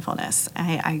media mindfulness.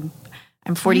 I'm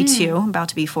 42, about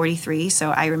to be 43,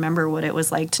 so I remember what it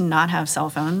was like to not have cell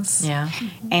phones. Yeah.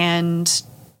 And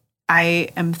I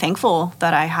am thankful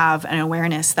that I have an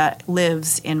awareness that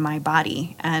lives in my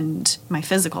body and my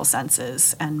physical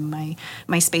senses and my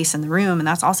space in the room. And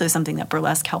that's also something that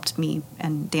burlesque helped me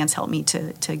and dance helped me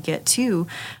to get to.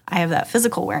 I have that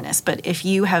physical awareness. But if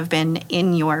you have been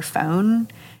in your phone,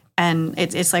 and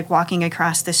it's like walking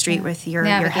across the street with your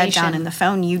head down in the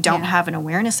phone, you don't have an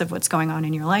awareness of what's going on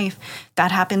in your life.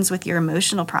 That happens with your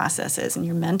emotional processes and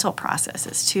your mental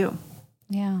processes too.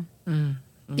 Yeah.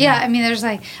 Yeah, I mean, there's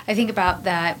I think about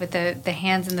that with the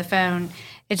hands and the phone.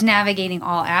 It's navigating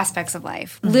all aspects of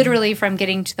life, literally from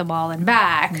getting to the mall and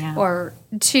back, or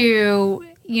to,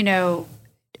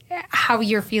 how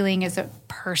you're feeling as a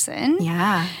person.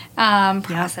 Yeah.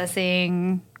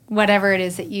 Processing whatever it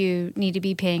is that you need to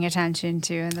be paying attention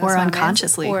to in those or moments,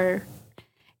 unconsciously.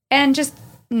 And just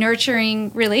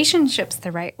nurturing relationships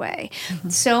the right way.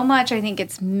 So much, I think,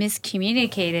 it's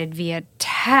miscommunicated via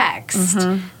text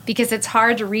because it's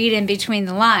hard to read in between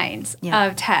the lines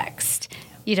of text.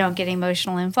 You don't get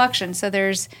emotional inflection. So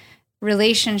there's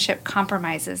relationship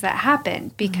compromises that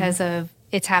happen because of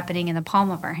it's happening in the palm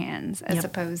of our hands as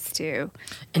opposed to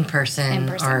in person.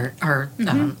 Or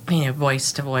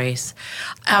voice to voice.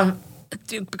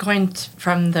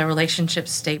 from the relationship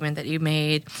statement that you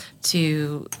made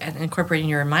to and incorporating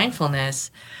your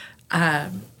mindfulness,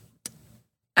 the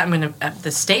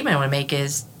statement I want to make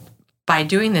is, by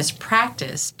doing this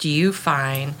practice, do you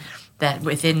find that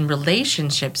within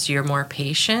relationships you're more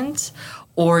patient,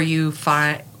 or you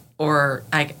find, or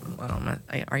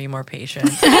are you more patient?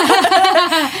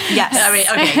 Yes. I mean,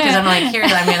 okay, because I'm like, here,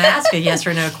 I'm going to ask a yes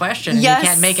or no question. And Yes. You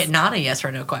can't make it not a yes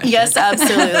or no question. Yes,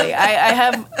 absolutely.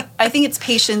 I think it's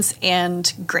patience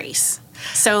and grace.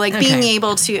 So like being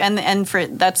able to, and for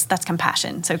that's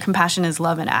compassion. So compassion is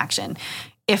love in action.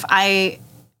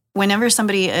 Whenever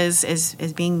somebody is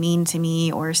being mean to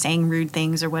me or saying rude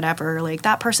things or whatever, like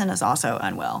that person is also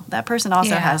unwell. That person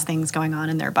also has things going on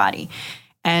in their body.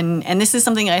 And this is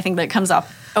something I think that comes up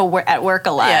at work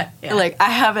a lot. Yeah. Like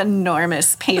I have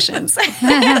enormous patience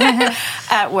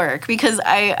at work because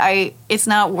it's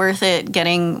not worth it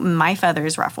getting my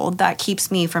feathers ruffled. That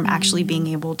keeps me from actually being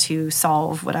able to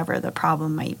solve whatever the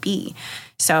problem might be.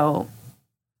 So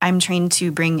I'm trained to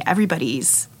bring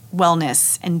everybody's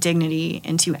wellness and dignity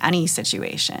into any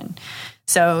situation.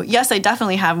 So yes, I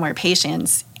definitely have more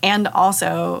patience, and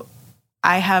also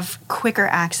I have quicker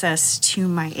access to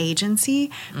my agency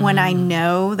when I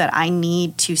know that I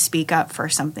need to speak up for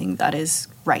something that is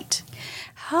right.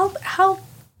 Help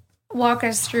walk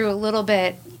us through a little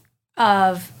bit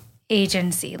of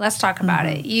agency. Let's talk about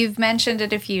it. You've mentioned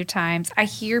it a few times. I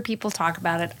hear people talk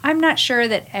about it. I'm not sure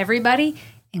that everybody,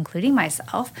 including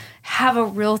myself, have a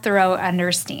real thorough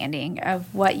understanding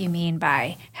of what you mean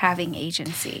by having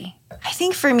agency. I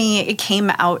think for me, it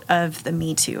came out of the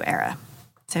Me Too era.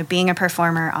 So being a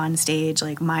performer on stage,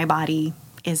 like my body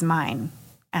is mine,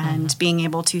 and being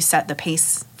able to set the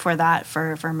pace for that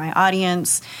for my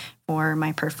audience, for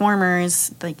my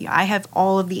performers. Like I have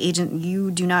all of the agent.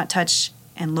 You do not touch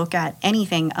and look at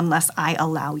anything unless I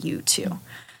allow you to.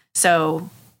 So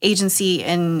agency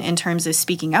in terms of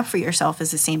speaking up for yourself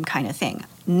is the same kind of thing.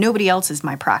 Nobody else is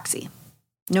my proxy.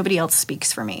 Nobody else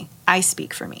speaks for me. I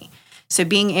speak for me. So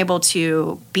being able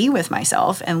to be with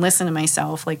myself and listen to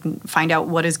myself, like find out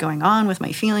what is going on with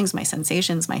my feelings, my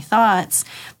sensations, my thoughts,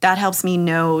 that helps me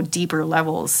know deeper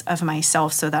levels of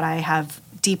myself so that I have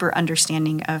deeper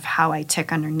understanding of how I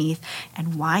tick underneath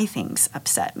and why things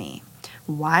upset me,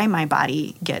 why my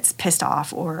body gets pissed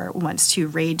off or wants to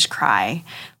rage cry.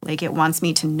 Like it wants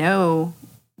me to know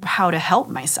how to help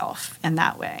myself in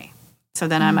that way. So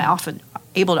then I'm often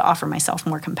able to offer myself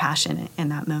more compassion in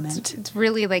that moment. It's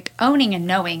really like owning and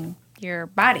knowing your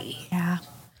body. Yeah.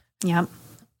 Yep.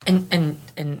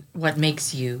 And what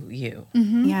makes you you.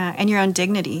 Yeah, and your own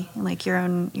dignity, like your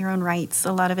own rights.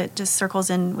 A lot of it just circles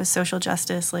in with social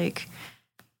justice. Like,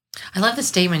 I love the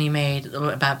statement you made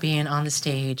about being on the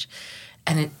stage,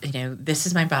 and this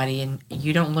is my body, and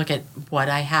you don't look at what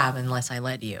I have unless I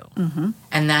let you.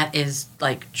 And that is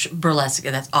like burlesque.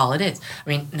 That's all it is. I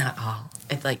mean, not all.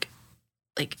 It's like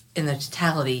in the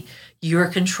totality, you're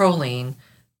controlling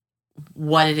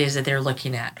what it is that they're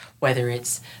looking at, whether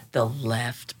it's the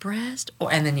left breast,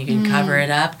 and then you can cover it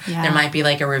up. Yeah. There might be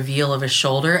like a reveal of a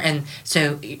shoulder, and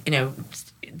so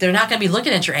they're not going to be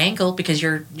looking at your ankle because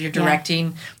you're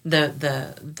directing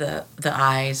the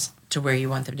eyes to where you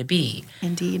want them to be.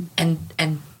 Indeed.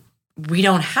 And we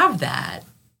don't have that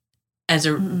as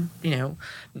a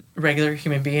regular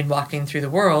human being walking through the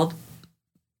world.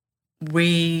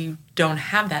 We don't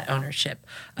have that ownership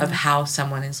of how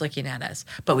someone is looking at us,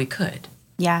 but we could.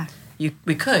 Yeah.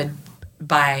 We could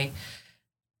by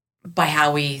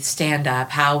how we stand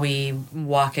up, how we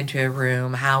walk into a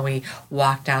room, how we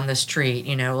walk down the street.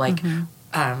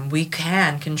 We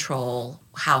can control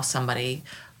how somebody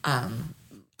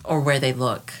or where they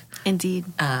look. Indeed.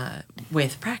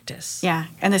 With practice. Yeah.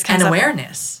 And this comes and up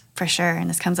awareness. For sure. And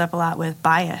this comes up a lot with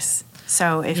bias.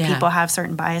 So if people have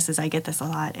certain biases, I get this a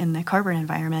lot in the corporate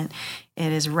environment,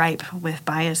 it is ripe with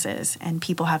biases, and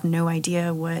people have no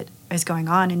idea what is going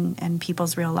on in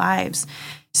people's real lives.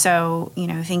 So,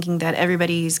 thinking that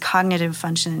everybody's cognitive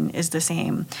function is the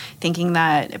same, thinking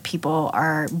that people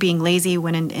are being lazy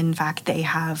when in fact they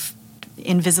have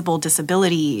invisible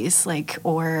disabilities,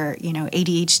 or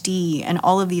ADHD and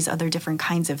all of these other different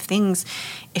kinds of things.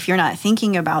 If you're not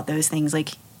thinking about those things, like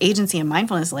agency and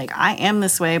mindfulness, like I am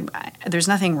this way, there's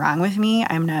nothing wrong with me,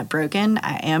 I'm not broken,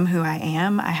 I am who I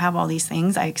am, I have all these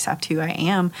things, I accept who I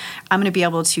am, I'm going to be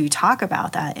able to talk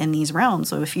about that in these realms.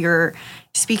 So if you're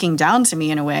speaking down to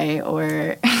me in a way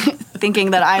or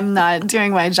thinking that I'm not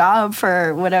doing my job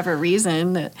for whatever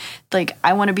reason. Like,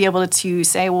 I want to be able to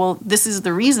say, well, this is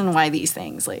the reason why these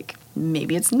things, like,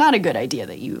 maybe it's not a good idea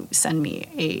that you send me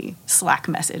a Slack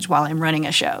message while I'm running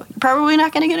a show. You're probably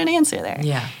not going to get an answer there.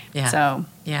 Yeah. Yeah. So,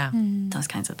 yeah. those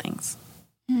kinds of things.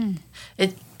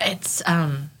 It's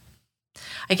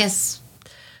I guess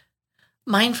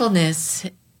mindfulness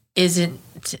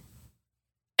isn't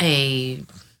a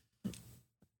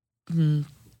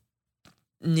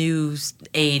new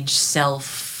age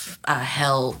self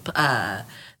help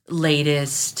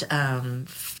latest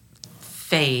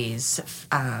phase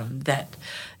that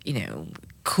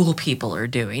cool people are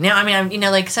doing. Now, I mean,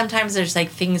 like sometimes there's like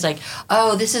things like,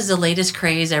 oh, this is the latest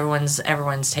craze. Everyone's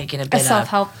taking a bit A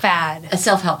self-help fad. a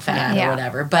self-help fad Yeah. or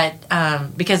whatever. But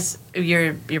because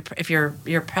if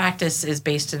your practice is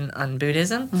based on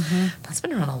Buddhism, that's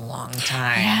been around a long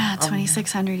time. Yeah,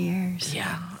 2,600 years.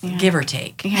 Yeah, give or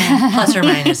take, plus or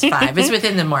minus 5. It's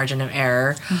within the margin of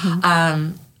error.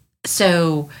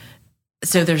 So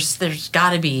there's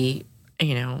got to be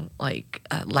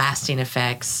lasting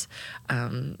effects,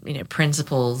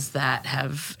 principles that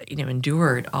have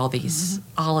endured all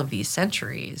of these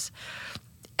centuries.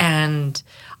 And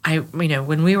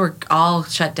when we were all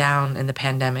shut down in the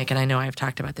pandemic, and I know I've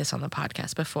talked about this on the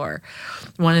podcast before,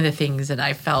 one of the things that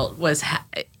I felt was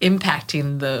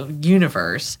impacting the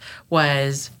universe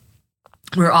was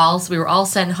we were all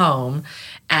sent home,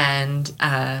 and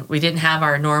we didn't have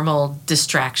our normal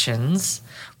distractions,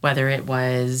 whether it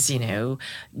was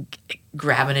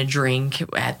grabbing a drink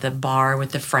at the bar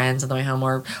with the friends on the way home,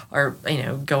 or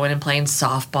going and playing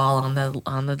softball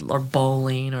on the or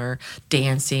bowling or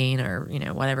dancing or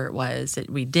whatever it was that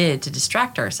we did to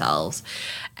distract ourselves.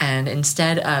 And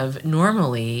instead of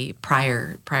normally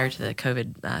prior to the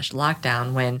COVID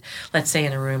lockdown, when let's say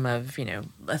in a room of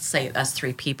let's say us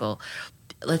 3 people,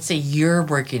 let's say you're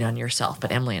working on yourself,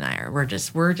 but Emily and I we're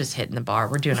just hitting the bar.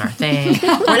 We're doing our thing.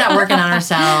 We're not working on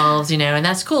ourselves, and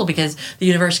that's cool because the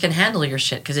universe can handle your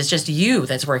shit because it's just you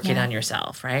that's working on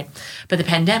yourself, right? But the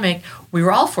pandemic, we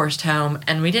were all forced home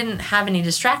and we didn't have any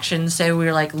distractions, so we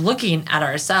were like looking at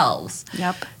ourselves.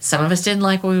 Yep. Some of us didn't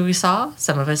like what we saw.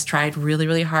 Some of us tried really,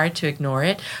 really hard to ignore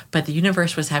it, but the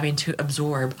universe was having to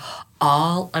absorb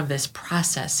all of this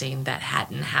processing that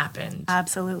hadn't happened.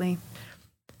 Absolutely.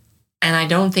 And I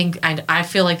don't think, I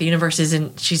feel like the universe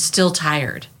she's still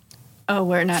tired. Oh,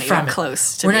 we're not even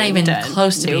close to being done. We're not even done.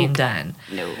 close to being done.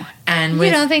 No. And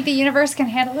You don't think the universe can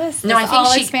handle this? No, I think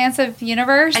all-expansive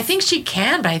universe? I think she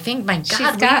can, but I think, my God.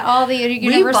 She's got all the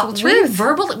universal truth.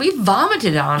 We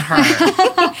vomited on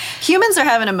her. Humans are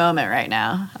having a moment right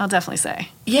now, I'll definitely say.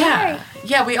 Yeah. Right.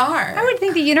 Yeah, we are. I would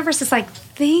think the universe is like,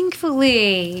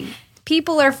 thankfully,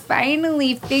 people are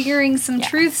finally figuring some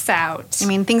truths out. I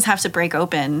mean, things have to break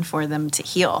open for them to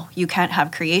heal. You can't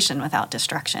have creation without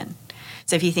destruction.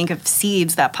 So if you think of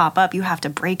seeds that pop up, you have to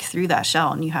break through that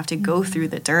shell and you have to go through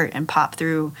the dirt and pop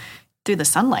through the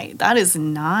sunlight. That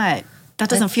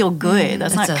doesn't feel good.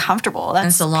 That's not comfortable.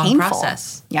 That's a long painful.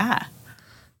 process. Yeah.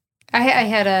 I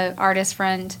had an artist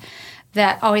friend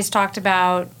that always talked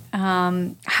about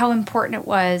how important it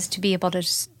was to be able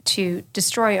to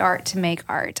destroy art to make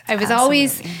art. I was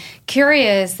always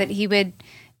curious that he would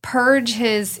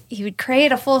he would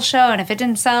create a full show, and if it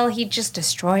didn't sell, he'd just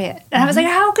destroy it. And I was like,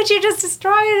 how could you just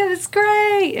destroy it? It's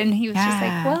great. And he was just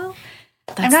like, well,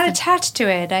 I'm not attached to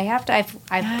it.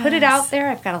 I've put it out there.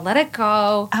 I've got to let it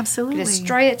go. Absolutely.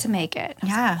 Destroy it to make it.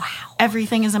 Yeah. Wow.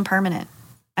 Everything is impermanent.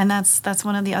 And that's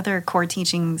one of the other core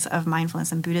teachings of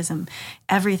mindfulness and Buddhism.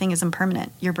 Everything is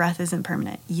impermanent. Your breath is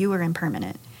impermanent. You are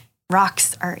impermanent.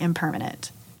 Rocks are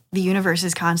impermanent. The universe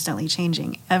is constantly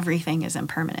changing. Everything is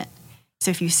impermanent. So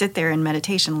if you sit there in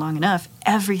meditation long enough,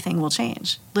 everything will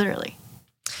change, literally.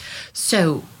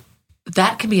 So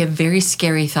that can be a very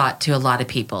scary thought to a lot of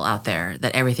people out there,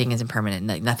 that everything is impermanent,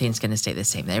 that nothing's going to stay the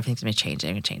same, that everything's going to change,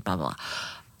 blah, blah, blah.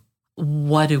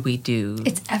 What do we do?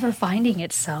 It's ever finding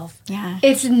itself. Yeah.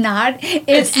 It's not.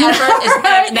 It's never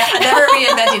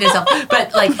reinventing itself.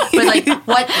 But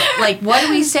what do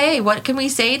we say? What can we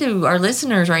say to our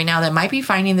listeners right now that might be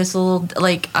finding this a little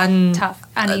tough,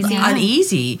 uneasy?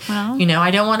 Uneasy. Well,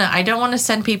 I don't want to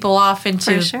send people off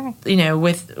into for sure.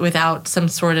 without some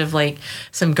sort of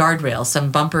some guardrails,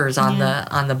 some bumpers on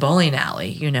the bowling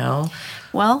alley.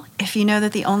 Well, if you know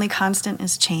that the only constant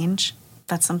is change,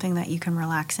 that's something that you can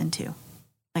relax into.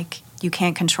 You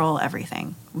can't control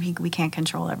everything. We can't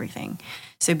control everything.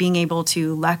 So being able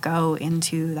to let go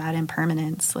into that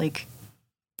impermanence,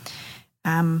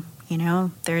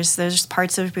 there's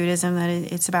parts of Buddhism that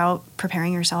it's about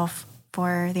preparing yourself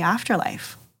for the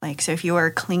afterlife. Like, so if you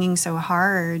are clinging so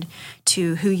hard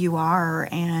to who you are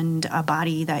and a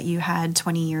body that you had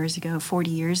 20 years ago,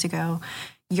 40 years ago,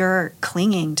 you're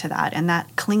clinging to that. And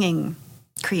that clinging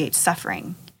creates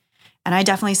suffering. And I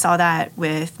definitely saw that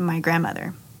with my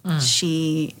grandmother.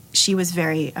 She was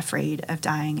very afraid of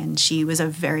dying, and she was a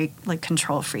very like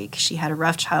control freak. She had a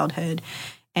rough childhood,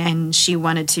 and she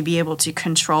wanted to be able to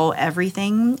control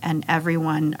everything and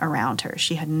everyone around her.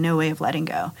 She had no way of letting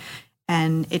go.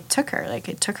 And it took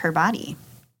her body.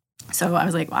 So I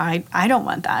was like, well, I don't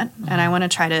want that. And I want to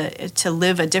try to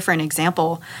live a different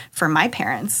example for my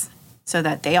parents so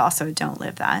that they also don't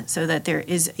live that, so that there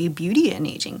is a beauty in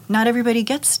aging. Not everybody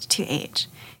gets to age.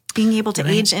 Being able to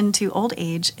age into old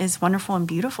age is wonderful and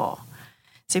beautiful.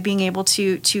 So being able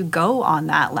to go on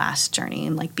that last journey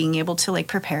and like being able to like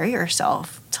prepare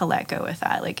yourself to let go with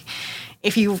that. Like,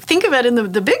 if you think of it in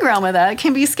the big realm of that, it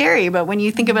can be scary. But when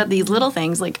you think about these little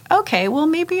things, like, okay, well,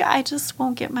 maybe I just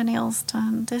won't get my nails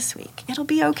done this week. It'll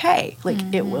be okay.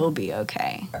 Like, it will be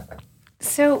okay.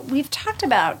 So we've talked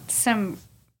about some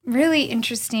really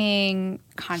interesting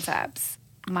concepts.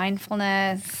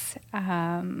 Mindfulness.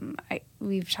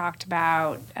 We've talked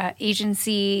about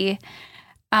agency.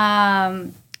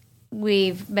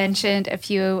 We've mentioned a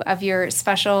few of your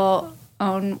special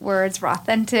own words,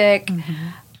 authentic.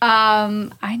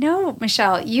 I know,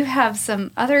 Michelle, you have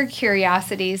some other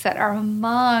curiosities that are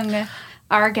among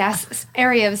our guests'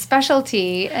 area of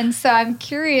specialty. And so I'm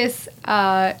curious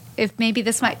if maybe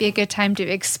this might be a good time to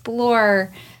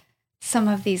explore some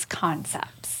of these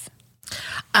concepts.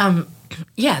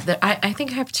 I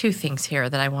think I have two things here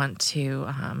that I want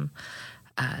to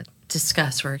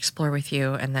discuss or explore with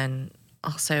you, and then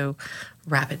also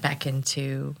wrap it back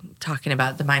into talking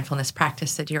about the mindfulness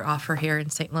practice that you offer here in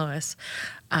St. Louis.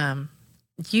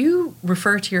 You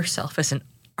refer to yourself as an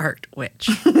art witch.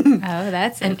 Oh,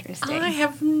 that's interesting. I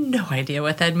have no idea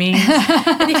what that means.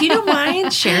 And if you don't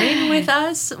mind sharing with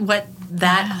us what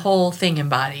that whole thing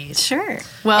embodies. Sure.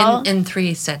 Well, in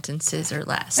 3 sentences or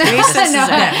less. No,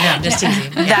 I'm just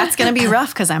teasing. Yeah. That's going to be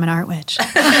rough because I'm an art witch.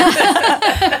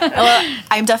 Well,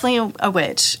 I'm definitely a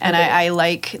witch, and I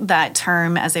like that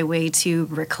term as a way to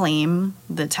reclaim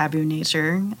the taboo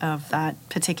nature of that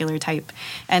particular type.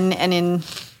 And in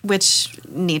witch,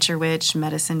 nature witch,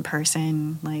 medicine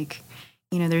person, like,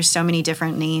 you know, there's so many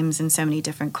different names and so many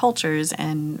different cultures,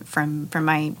 and from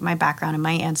my background and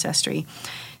my ancestry,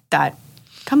 that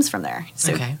comes from there.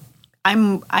 So okay.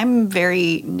 I'm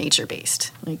very nature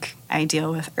based. Like, I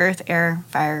deal with earth, air,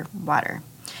 fire, water.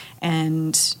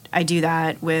 And I do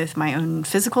that with my own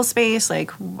physical space,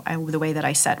 like the way that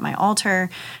I set my altar.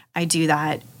 I do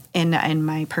that in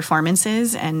my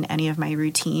performances and any of my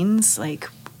routines. Like,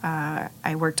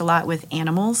 I worked a lot with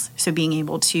animals, so being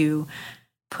able to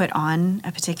put on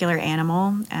a particular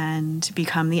animal and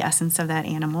become the essence of that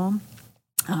animal,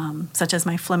 such as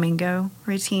my flamingo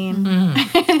routine,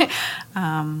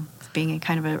 being a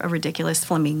kind of a ridiculous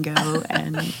flamingo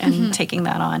and taking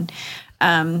that on.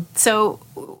 So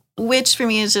witch for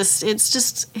me is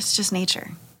just nature.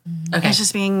 Okay. It's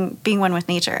just being one with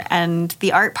nature. And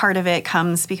the art part of it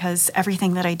comes because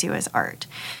everything that I do is art.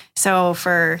 So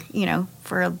for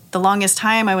the longest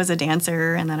time, I was a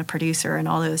dancer and then a producer and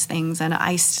all those things. And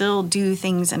I still do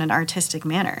things in an artistic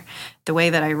manner. The way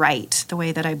that I write, the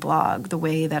way that I blog, the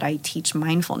way that I teach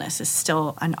mindfulness is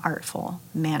still an artful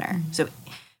manner. Mm-hmm. So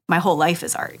my whole life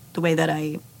is art. The way that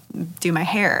I do my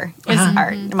hair is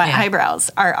art. My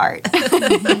eyebrows are art.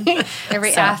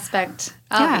 Every aspect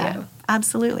of you.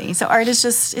 Absolutely. So art is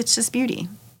just beauty.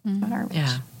 Mm-hmm. Art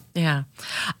Yeah.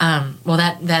 Well,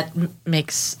 that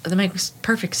makes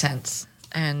perfect sense,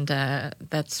 and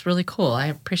that's really cool. I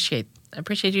appreciate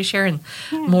you sharing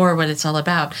more what it's all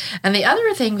about. And the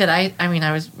other thing that I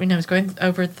was going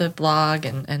over the blog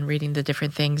and reading the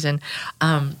different things, and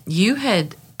you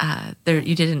did a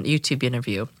YouTube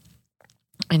interview,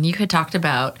 and you had talked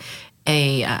about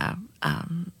a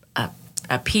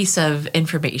piece of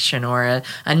information or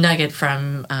a nugget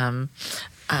from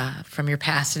your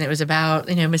past, and it was about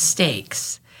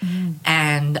mistakes.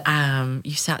 And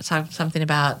you talked something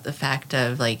about the fact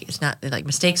of like it's not like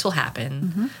mistakes will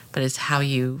happen, but it's how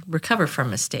you recover from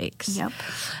mistakes. Yep.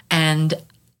 And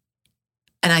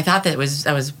I thought that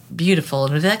was beautiful.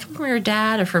 And did that come from your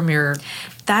dad or from your?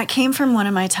 That came from one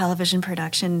of my television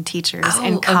production teachers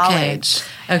in college.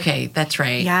 Okay, that's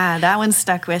right. Yeah, that one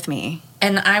stuck with me.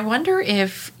 And I wonder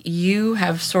if you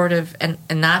have sort of, and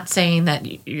not saying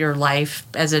that your life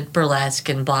as a burlesque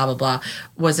and blah, blah, blah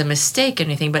was a mistake or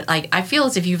anything, but like I feel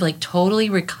as if you've like totally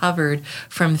recovered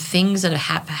from things that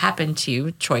have happened to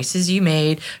you, choices you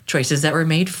made, choices that were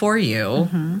made for you,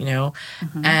 you know,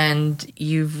 and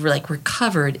you've like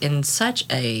recovered in such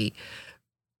a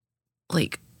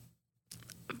like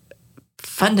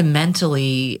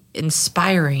fundamentally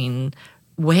inspiring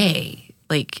way.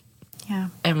 Like, Yeah.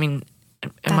 I mean,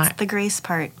 That's the grace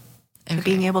part.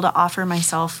 Being able to offer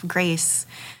myself grace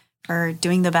for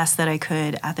doing the best that I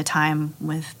could at the time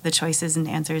with the choices and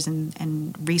answers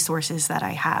and resources that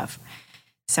I have.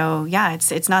 So yeah,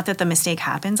 it's not that the mistake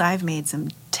happens. I've made some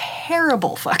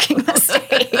terrible fucking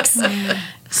mistakes,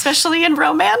 especially in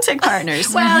romantic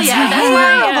partners. Well, yeah,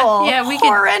 that's terrible, yeah, we could-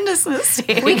 horrendous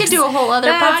mistakes. we could do a whole other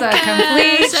That's a podcast.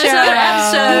 complete That's another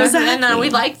episode. Exactly. And we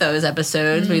like those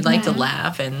episodes. We'd like to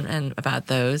laugh and about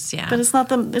those. Yeah. But it's not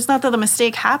that the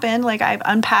mistake happened. Like I've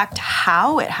unpacked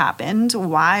how it happened,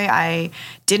 why I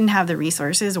didn't have the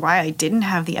resources, why I didn't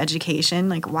have the education,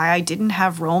 like why I didn't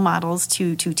have role models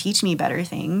to teach me better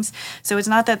things. So it's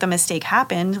not that the mistake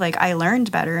happened. Like I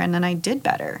learned better and then I did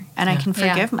better, and I can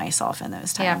forgive myself in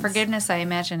those times. Yeah, forgiveness, I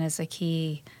imagine, is a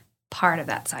key part of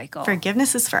that cycle.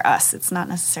 Forgiveness is for us. It's not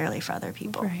necessarily for other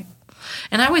people. Right.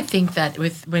 And I would think that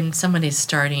when someone is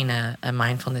starting a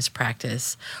mindfulness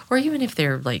practice, or even if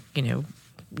they're like, you know,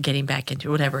 getting back into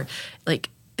whatever, like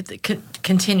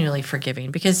continually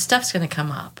forgiving, because stuff's going to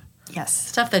come up. Yes.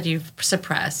 Stuff that you've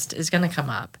suppressed is going to come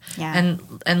up. Yeah.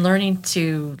 And learning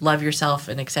to love yourself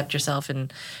and accept yourself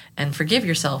and forgive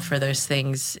yourself for those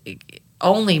things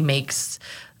only makes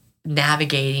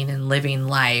navigating and living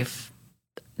life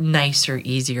nicer,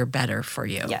 easier, better for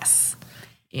you. Yes.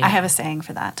 You know? I have a saying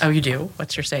for that. Oh, you do?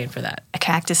 What's your saying for that? A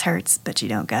cactus hurts, but you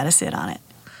don't got to sit on it.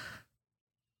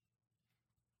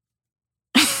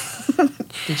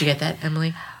 Did you get that,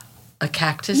 Emily? A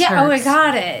cactus Yeah, hurts. oh, I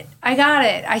got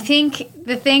it. I think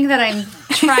the thing that I'm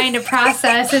trying to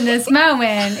process in this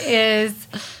moment is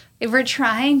if we're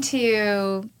trying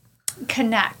to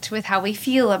connect with how we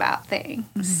feel about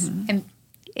things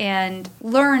and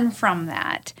learn from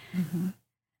that.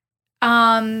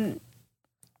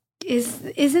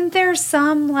 Isn't there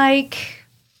some like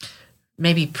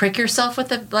Maybe prick yourself with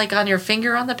the like on your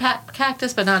finger on the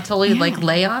cactus, but not totally like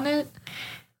lay on it.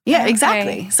 Yeah, Okay.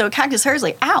 exactly. So a cactus hurts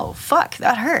like, ow, fuck,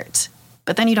 that hurt.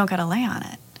 But then you don't got to lay on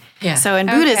it. Yeah. So in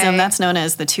Buddhism, Okay. that's known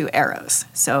as the 2 arrows.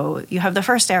 So you have the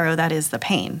first arrow, that is the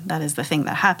pain. That is the thing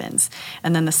that happens.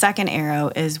 And then the second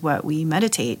arrow is what we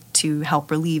meditate to help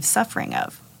relieve suffering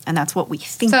of. And that's what we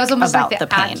think so it's almost about like the,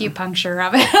 the pain. acupuncture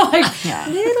of it, like Yeah.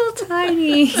 little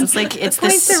tiny. It's like it's the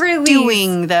points of relief.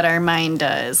 stewing that our mind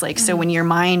does. Like so when your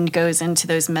mind goes into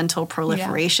those mental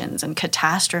proliferations and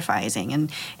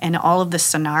catastrophizing and all of the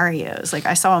scenarios. Like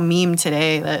I saw a meme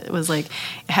today that was like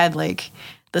it had like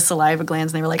the saliva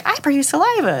glands and they were like, I produce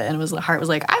saliva, and the heart was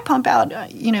like, I pump out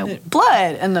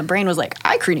blood, and the brain was like,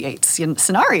 I create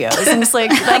scenarios, and it's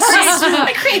like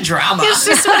I create drama. it's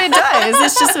just what it does.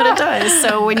 It's just what it does.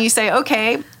 So when you say,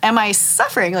 okay, am I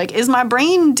suffering? Like, is my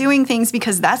brain doing things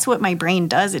because that's what my brain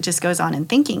does? It just goes on and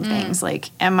thinking things. Like,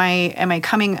 am I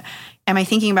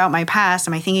thinking about my past?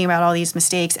 Am I thinking about all these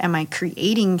mistakes? Am I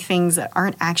creating things that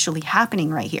aren't actually happening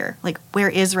right here? Like, where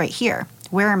is right here?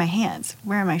 Where are my hands?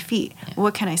 Where are my feet? Yeah.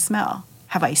 What can I smell?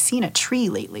 Have I seen a tree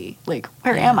lately? Like,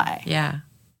 where am I? Yeah.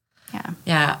 Yeah.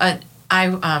 Yeah.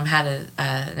 I had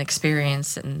an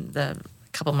experience a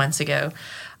couple months ago.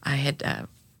 I had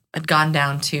gone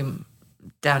down to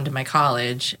my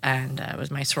college, and it was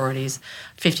my sorority's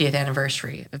 50th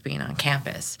anniversary of being on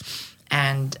campus.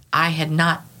 And I had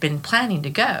not been planning to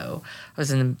go. I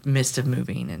was in the midst of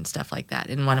moving and stuff like that.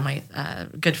 And one of my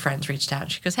good friends reached out.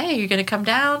 And she goes, hey, you're going to come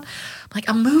down? I'm like,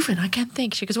 I'm moving. I can't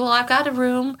think. She goes, well, I've got a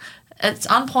room. It's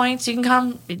on point, so you can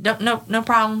come. No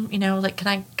problem. You know, like,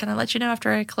 can I let you know after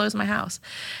I close my house?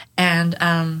 And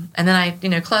then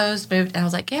I, closed, moved, and I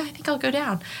was like, yeah, I think I'll go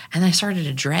down. And I started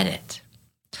to dread it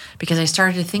because I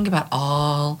started to think about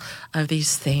all of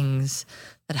these things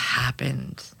that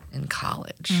happened in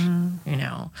college.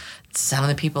 Some of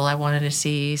the people I wanted to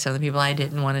see, some of the people I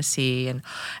didn't want to see, and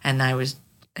I was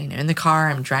in the car,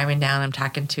 I'm driving down, I'm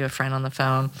talking to a friend on the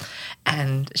phone,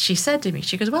 and she said to me,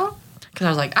 she goes, well, because I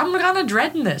was like, I'm kind of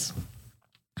dreading this.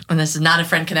 And this is not a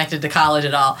friend connected to college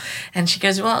at all. And she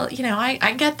goes, well,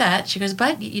 I get that. She goes,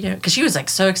 but, because she was like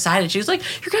so excited. She was like,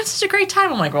 you're going to have such a great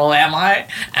time. I'm like, well, am I?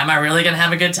 Am I really going to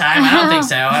have a good time? I don't think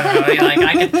so. I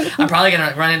don't know. I'm probably going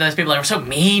to run into those people that were so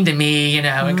mean to me,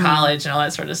 in college and all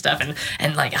that sort of stuff.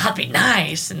 And like, I'll be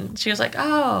nice. And she was like,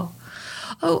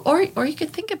 or you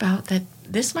could think about that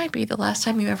this might be the last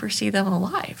time you ever see them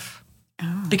alive.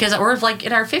 Because we're like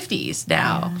in our 50s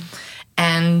now.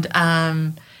 And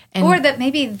or that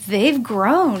maybe they've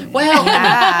grown. Well,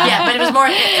 yeah, but it was more,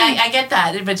 I get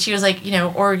that. But she was like,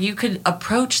 or you could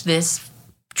approach this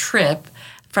trip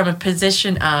from a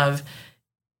position of,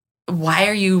 why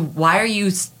are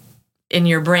you in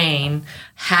your brain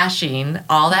hashing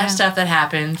all that stuff that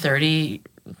happened 30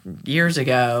 years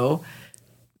ago?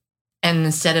 And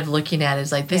instead of looking at it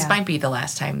as like, this might be the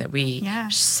last time that we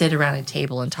sit around a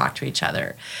table and talk to each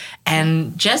other.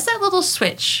 And just that little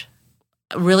switch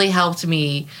really helped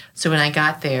me. So when I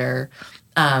got there,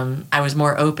 I was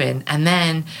more open. And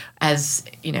then as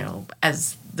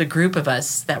the group of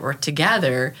us that were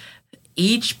together,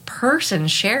 each person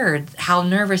shared how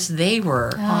nervous they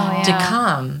were to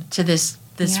come to this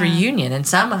reunion. And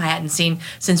some I hadn't seen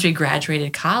since we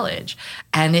graduated college.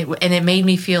 And it made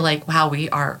me feel like, wow, we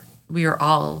are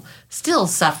all still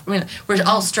suffering. We're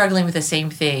all struggling with the same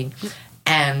thing.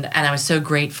 And I was so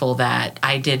grateful that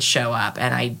I did show up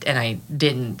and I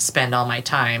didn't spend all my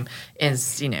time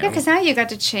because now you got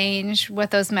to change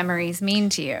what those memories mean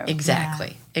to you.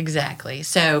 Exactly.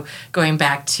 So going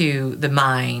back to the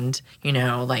mind,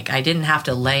 like I didn't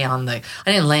lay on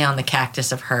the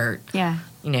cactus of hurt. Yeah.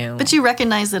 But you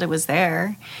recognize that it was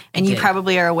there, and you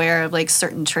probably are aware of like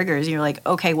certain triggers. You're like,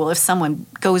 okay, well, if someone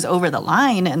goes over the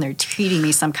line and they're treating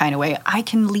me some kind of way, I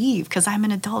can leave because I'm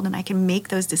an adult and I can make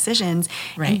those decisions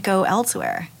and go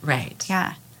elsewhere. Right.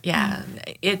 Yeah. Yeah.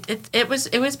 It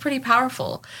was pretty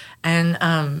powerful, and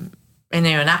I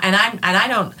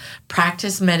don't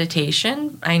practice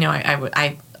meditation. I know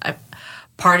I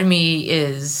part of me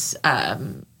is not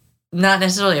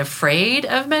necessarily afraid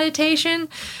of meditation.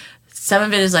 Some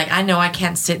of it is like, I know I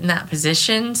can't sit in that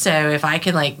position. So if I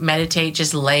can like meditate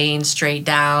just laying straight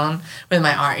down with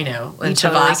my arm, in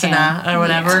Shavasana or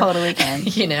whatever. You totally can.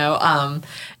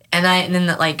 And then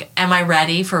like, am I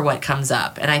ready for what comes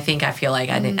up? And I feel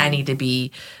like I need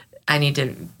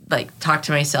to like talk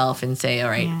to myself and say, all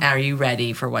right, are you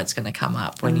ready for what's going to come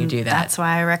up when you do that? That's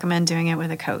why I recommend doing it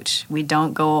with a coach. We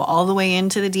don't go all the way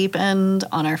into the deep end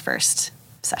on our first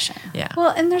session. Yeah. Well,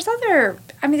 and there's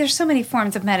so many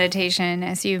forms of meditation,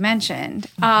 as you mentioned.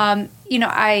 I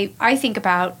think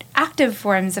about active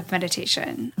forms of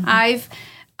meditation. I've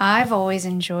always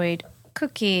enjoyed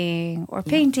cooking or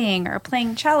painting or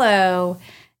playing cello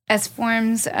as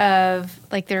forms of,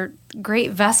 like, they're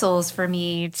great vessels for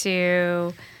me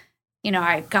to,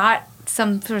 I got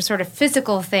some sort of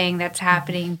physical thing that's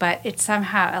happening, but it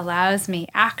somehow allows me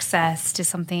access to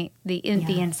something the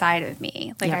inside of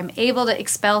me. Like I'm able to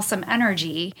expel some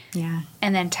energy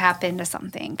and then tap into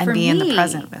something. And be in the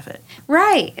present with it.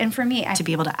 Right. And for me, to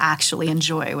be able to actually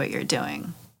enjoy what you're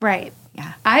doing. Right.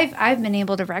 Yeah. I've been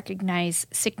able to recognize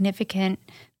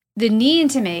the need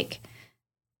to make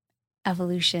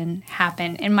evolution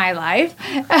happen in my life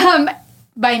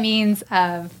by means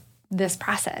of this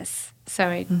process. So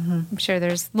I'm sure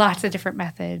there's lots of different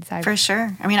methods. For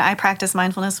sure. I mean, I practice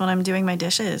mindfulness when I'm doing my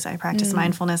dishes. I practice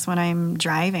mindfulness when I'm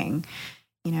driving.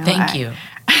 Thank you.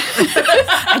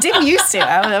 I didn't used to.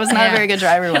 I was not a very good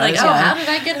driver. Like, how did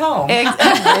I get home?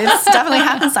 It's definitely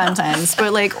happens sometimes.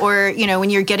 But when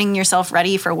you're getting yourself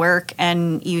ready for work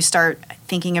and you start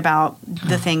thinking about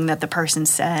the thing that the person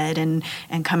said and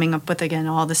coming up with, again,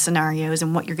 all the scenarios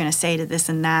and what you're going to say to this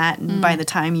and that. And by the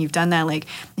time you've done that, like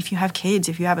if you have kids,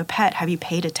 if you have a pet, have you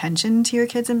paid attention to your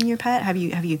kids and your pet? Have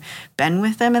you been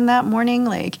with them in that morning?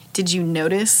 Like, did you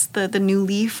notice the new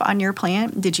leaf on your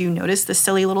plant? Did you notice the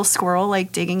silly little squirrel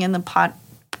like digging in the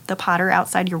potter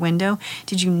outside your window?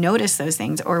 Did you notice those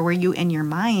things? Or were you in your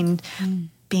mind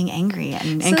being angry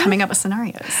and coming up with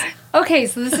scenarios? Okay,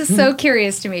 so this is so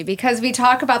curious to me because we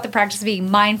talk about the practice of being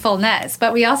mindfulness,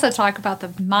 but we also talk about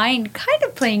the mind kind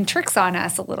of playing tricks on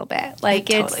us a little bit. Like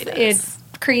it's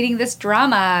creating this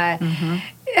drama.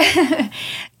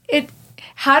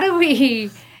 How do we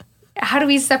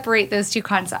separate those two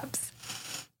concepts?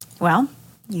 Well,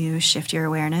 you shift your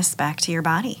awareness back to your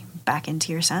body, back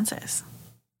into your senses.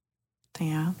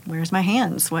 Where's my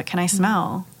hands? What can I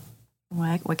smell?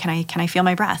 What can I feel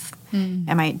my breath?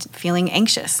 Am I feeling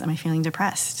anxious? Am I feeling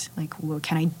depressed? Like,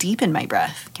 can I deepen my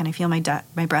breath? Can I feel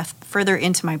my breath further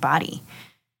into my body?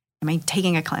 Am I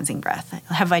taking a cleansing breath?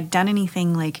 Have I done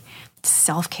anything like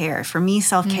self-care? For me,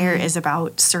 self-care is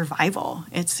about survival.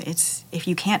 It's if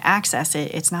you can't access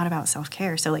it, it's not about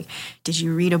self-care. So like, did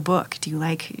you read a book?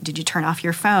 Did you turn off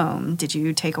your phone? Did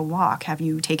you take a walk? Have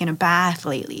you taken a bath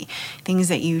lately? Things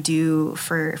that you do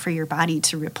for your body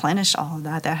to replenish all of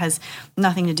that has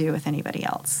nothing to do with anybody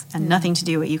else and nothing to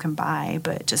do with what you can buy,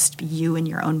 but just you and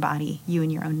your own body, you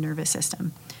and your own nervous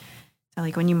system.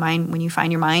 like when you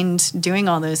find your mind doing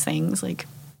all those things, like,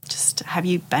 just have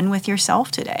you been with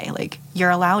yourself today? Like, you're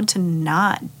allowed to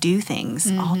not do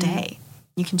things all day.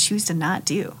 You can choose to not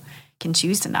do. You can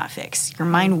choose to not fix. Your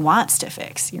mind wants to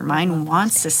fix. Your mind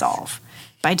wants to solve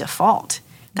by default.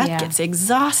 That gets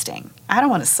exhausting. I don't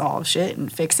want to solve shit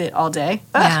and fix it all day.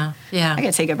 Ugh. Yeah. I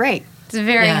got to take a break. It's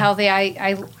very healthy.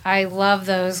 I love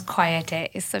those quiet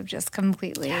days of just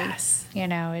completely, you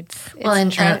know, it's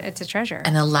a treasure.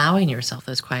 And allowing yourself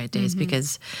those quiet days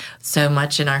because so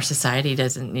much in our society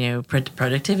doesn't, you know,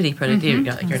 productivity, you're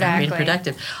not being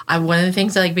productive. One of the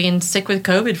things I like being sick with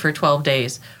COVID for 12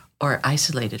 days or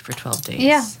isolated for 12 days.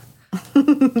 Yeah.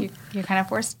 You're kind of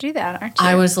forced to do that, aren't you?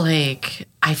 I was like,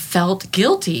 I felt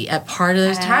guilty at part of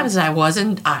those times. I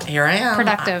wasn't, here I am.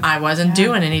 Productive. I wasn't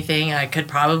doing anything. I could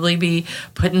probably be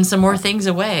putting some more things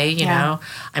away, you know?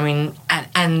 I mean,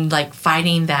 and like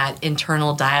fighting that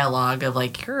internal dialogue of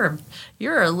like,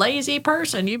 you're a lazy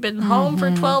person. You've been home for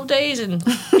 12 days and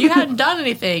you hadn't done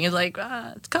anything. It's like,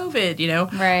 it's COVID, you know?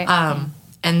 Right.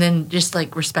 And then just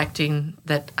like respecting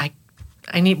that I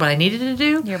need what I needed to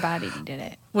do. Your body needed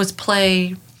it. Was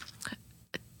play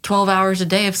 12 hours a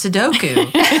day of Sudoku.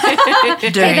 Hey,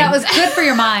 that was good for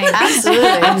your mind. Absolutely.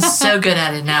 I'm so good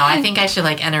at it now. I think I should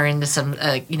like enter into some,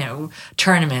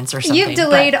 tournaments or something. You've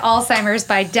delayed Alzheimer's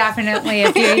by definitely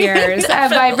a few years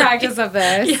by practice of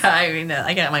this. Yeah, I mean,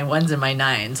 I got my 1s and my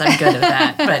 9s. I'm good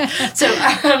at that. But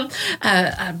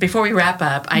so before we wrap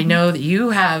up, I know that you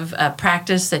have a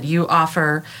practice that you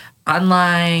offer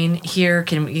online here.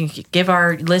 Can you give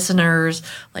our listeners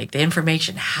like the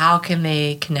information? How can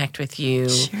they connect with you?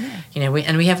 Sure. You know, we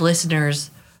have listeners,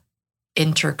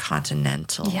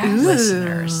 intercontinental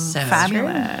listeners. So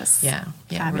Fabulous. Yeah.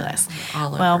 Fabulous. All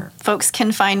over. Well, folks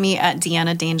can find me at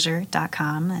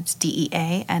DeannaDanger.com. That's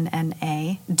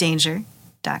DEANNA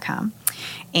Danger.com.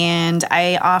 And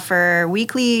I offer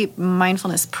weekly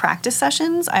mindfulness practice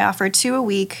sessions. I offer 2 a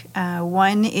week.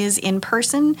 One is in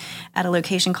person at a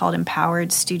location called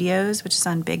Empowered Studios, which is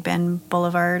on Big Bend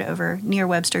Boulevard over near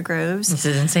Webster Groves. This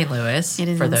is in St. Louis. It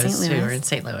is for in those St. who Louis. are in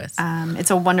St. Louis.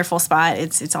 It's a wonderful spot.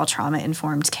 It's all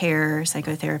trauma-informed care,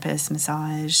 psychotherapist,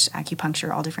 massage,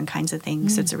 acupuncture, all different kinds of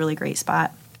things. So it's a really great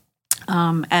spot.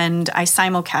 And I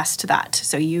simulcast that.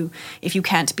 So if you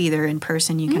can't be there in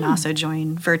person, you can also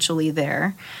join virtually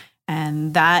there.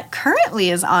 And that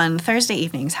currently is on Thursday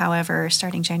evenings. However,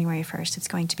 starting January 1st, it's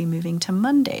going to be moving to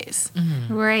Mondays.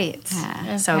 Great. Yeah.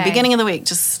 Okay. So beginning of the week,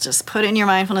 just put in your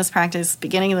mindfulness practice,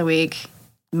 beginning of the week,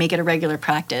 make it a regular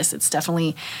practice. It's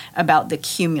definitely about the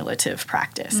cumulative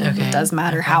practice. Okay. It does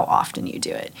matter how often you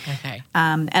do it. Okay.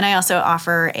 And I also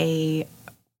offer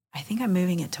I think I'm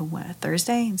moving it to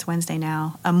Thursday. It's Wednesday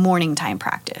now. A morning time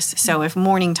practice. So if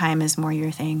morning time is more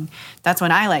your thing, that's when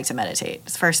I like to meditate.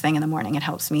 It's first thing in the morning. It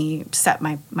helps me set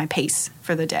my pace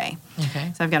for the day.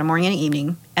 Okay. So I've got a morning and an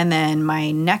evening. And then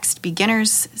my next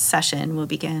beginner's session will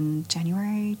begin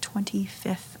January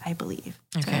 25th, I believe.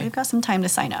 Okay. So you've got some time to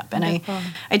sign up. And Wonderful.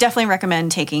 I definitely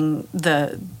recommend taking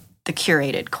the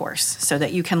curated course so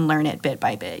that you can learn it bit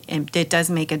by bit. And it does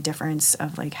make a difference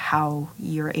of like how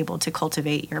you're able to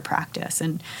cultivate your practice.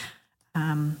 And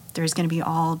there's going to be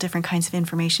all different kinds of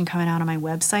information coming out on my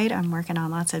website. I'm working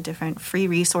on lots of different free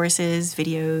resources,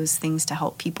 videos, things to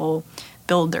help people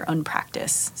build their own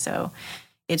practice. So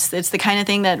it's the kind of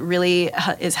thing that really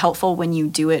is helpful when you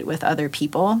do it with other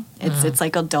people. It's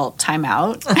like adult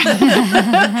timeout.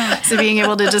 So being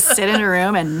able to just sit in a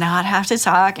room and not have to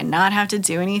talk and not have to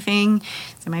do anything.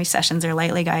 So my sessions are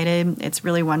lightly guided. It's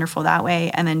really wonderful that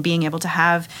way. And then being able to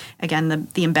have, again,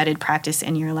 the embedded practice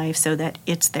in your life so that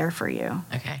it's there for you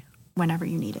Okay. whenever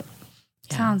you need it.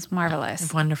 Sounds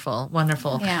marvelous. Wonderful.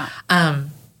 Yeah.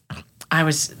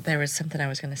 There was something I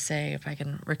was going to say, if I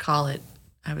can recall it.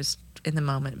 I was in the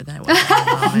moment, but then I wasn't in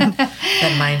the moment.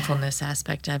 That mindfulness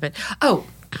aspect of it. Oh,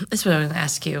 this is what I was going to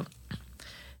ask you.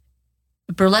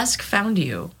 Burlesque found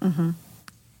you. Mm-hmm.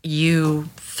 You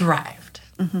thrived,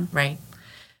 right?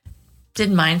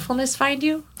 Did mindfulness find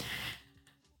you?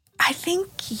 I think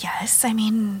yes. I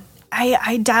mean,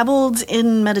 I dabbled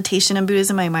in meditation and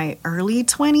Buddhism in my early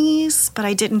 20s, but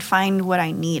I didn't find what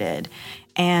I needed.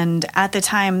 And at the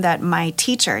time that my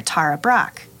teacher, Tara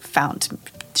Brach, found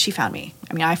me.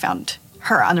 I mean, I found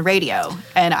her on the radio,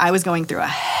 and I was going through a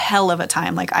hell of a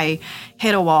time. Like, I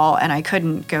hit a wall, and I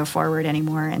couldn't go forward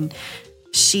anymore. And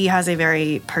she has a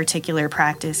very particular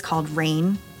practice called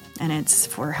RAIN, and it's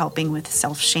for helping with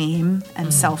self-shame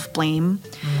and self-blame.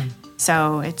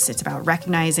 So it's about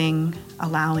recognizing,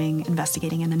 allowing,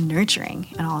 investigating, and then nurturing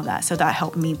and all of that. So that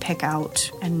helped me pick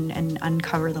out and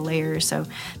uncover the layers. So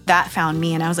that found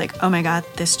me, and I was like, oh my God,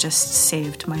 this just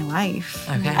saved my life.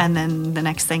 Okay. And then the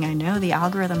next thing I know, the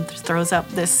algorithm throws up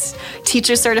this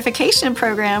teacher certification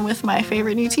program with my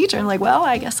favorite new teacher. I'm like, well,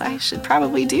 I guess I should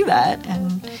probably do that.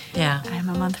 And I'm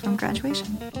a month from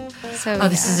graduation. So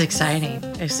this is exciting.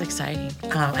 It's exciting.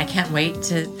 I can't wait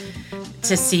to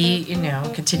see,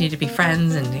 continue to be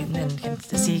friends and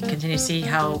continue to see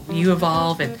how you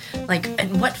evolve and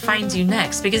what finds you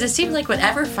next. Because it seems like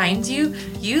whatever finds you,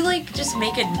 you like just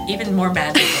make it even more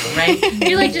magical, right?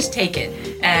 You like just take it.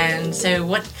 And so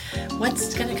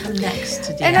what's going to come next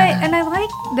to Deanna? And I like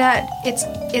that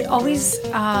it always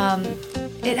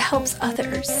it helps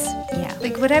others. Yeah.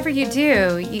 Like whatever you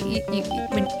do, you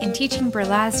when in teaching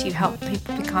burlesque, you help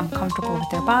people become comfortable with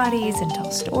their bodies and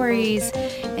tell stories,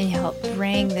 and you help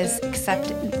bring this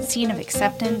scene of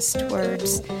acceptance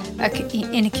towards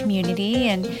in a community,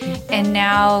 and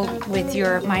now with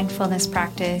your mindfulness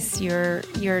practice,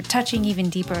 you're touching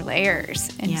even deeper layers.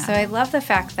 And so I love the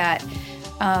fact that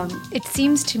it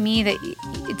seems to me that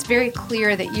it's very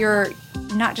clear that you're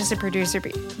not just a producer,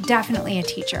 but definitely a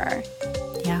teacher.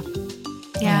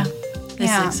 Yeah. This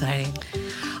is exciting.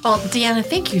 Well, Deanna,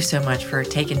 thank you so much for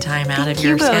taking time out of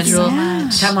your both schedule so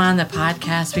much. to come on the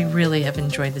podcast. We really have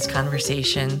enjoyed this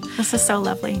conversation. This is so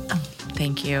lovely.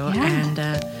 Thank you.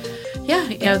 Yeah.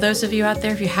 And those of you out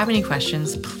there, if you have any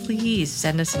questions, please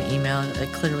send us an email at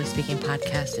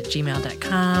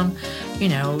clearlyspeakingpodcast@gmail.com.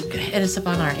 Hit us up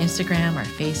on our Instagram, our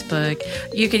Facebook.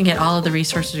 You can get all of the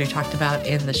resources we talked about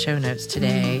in the show notes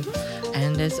today.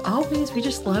 And as always, we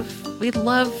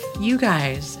love you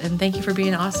guys. And thank you for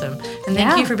being awesome. And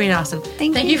thank you for being awesome.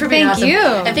 Thank you for being Thank awesome. you.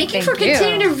 And thank you for Thank you.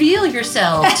 continuing to reveal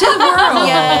yourself to the world.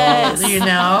 Yes. And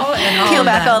all Peel of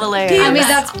back that. all the layers. I mean,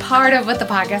 that's part of what the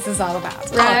podcast is all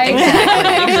about, right?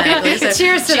 Exactly. So,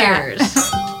 Cheers to that. cheers.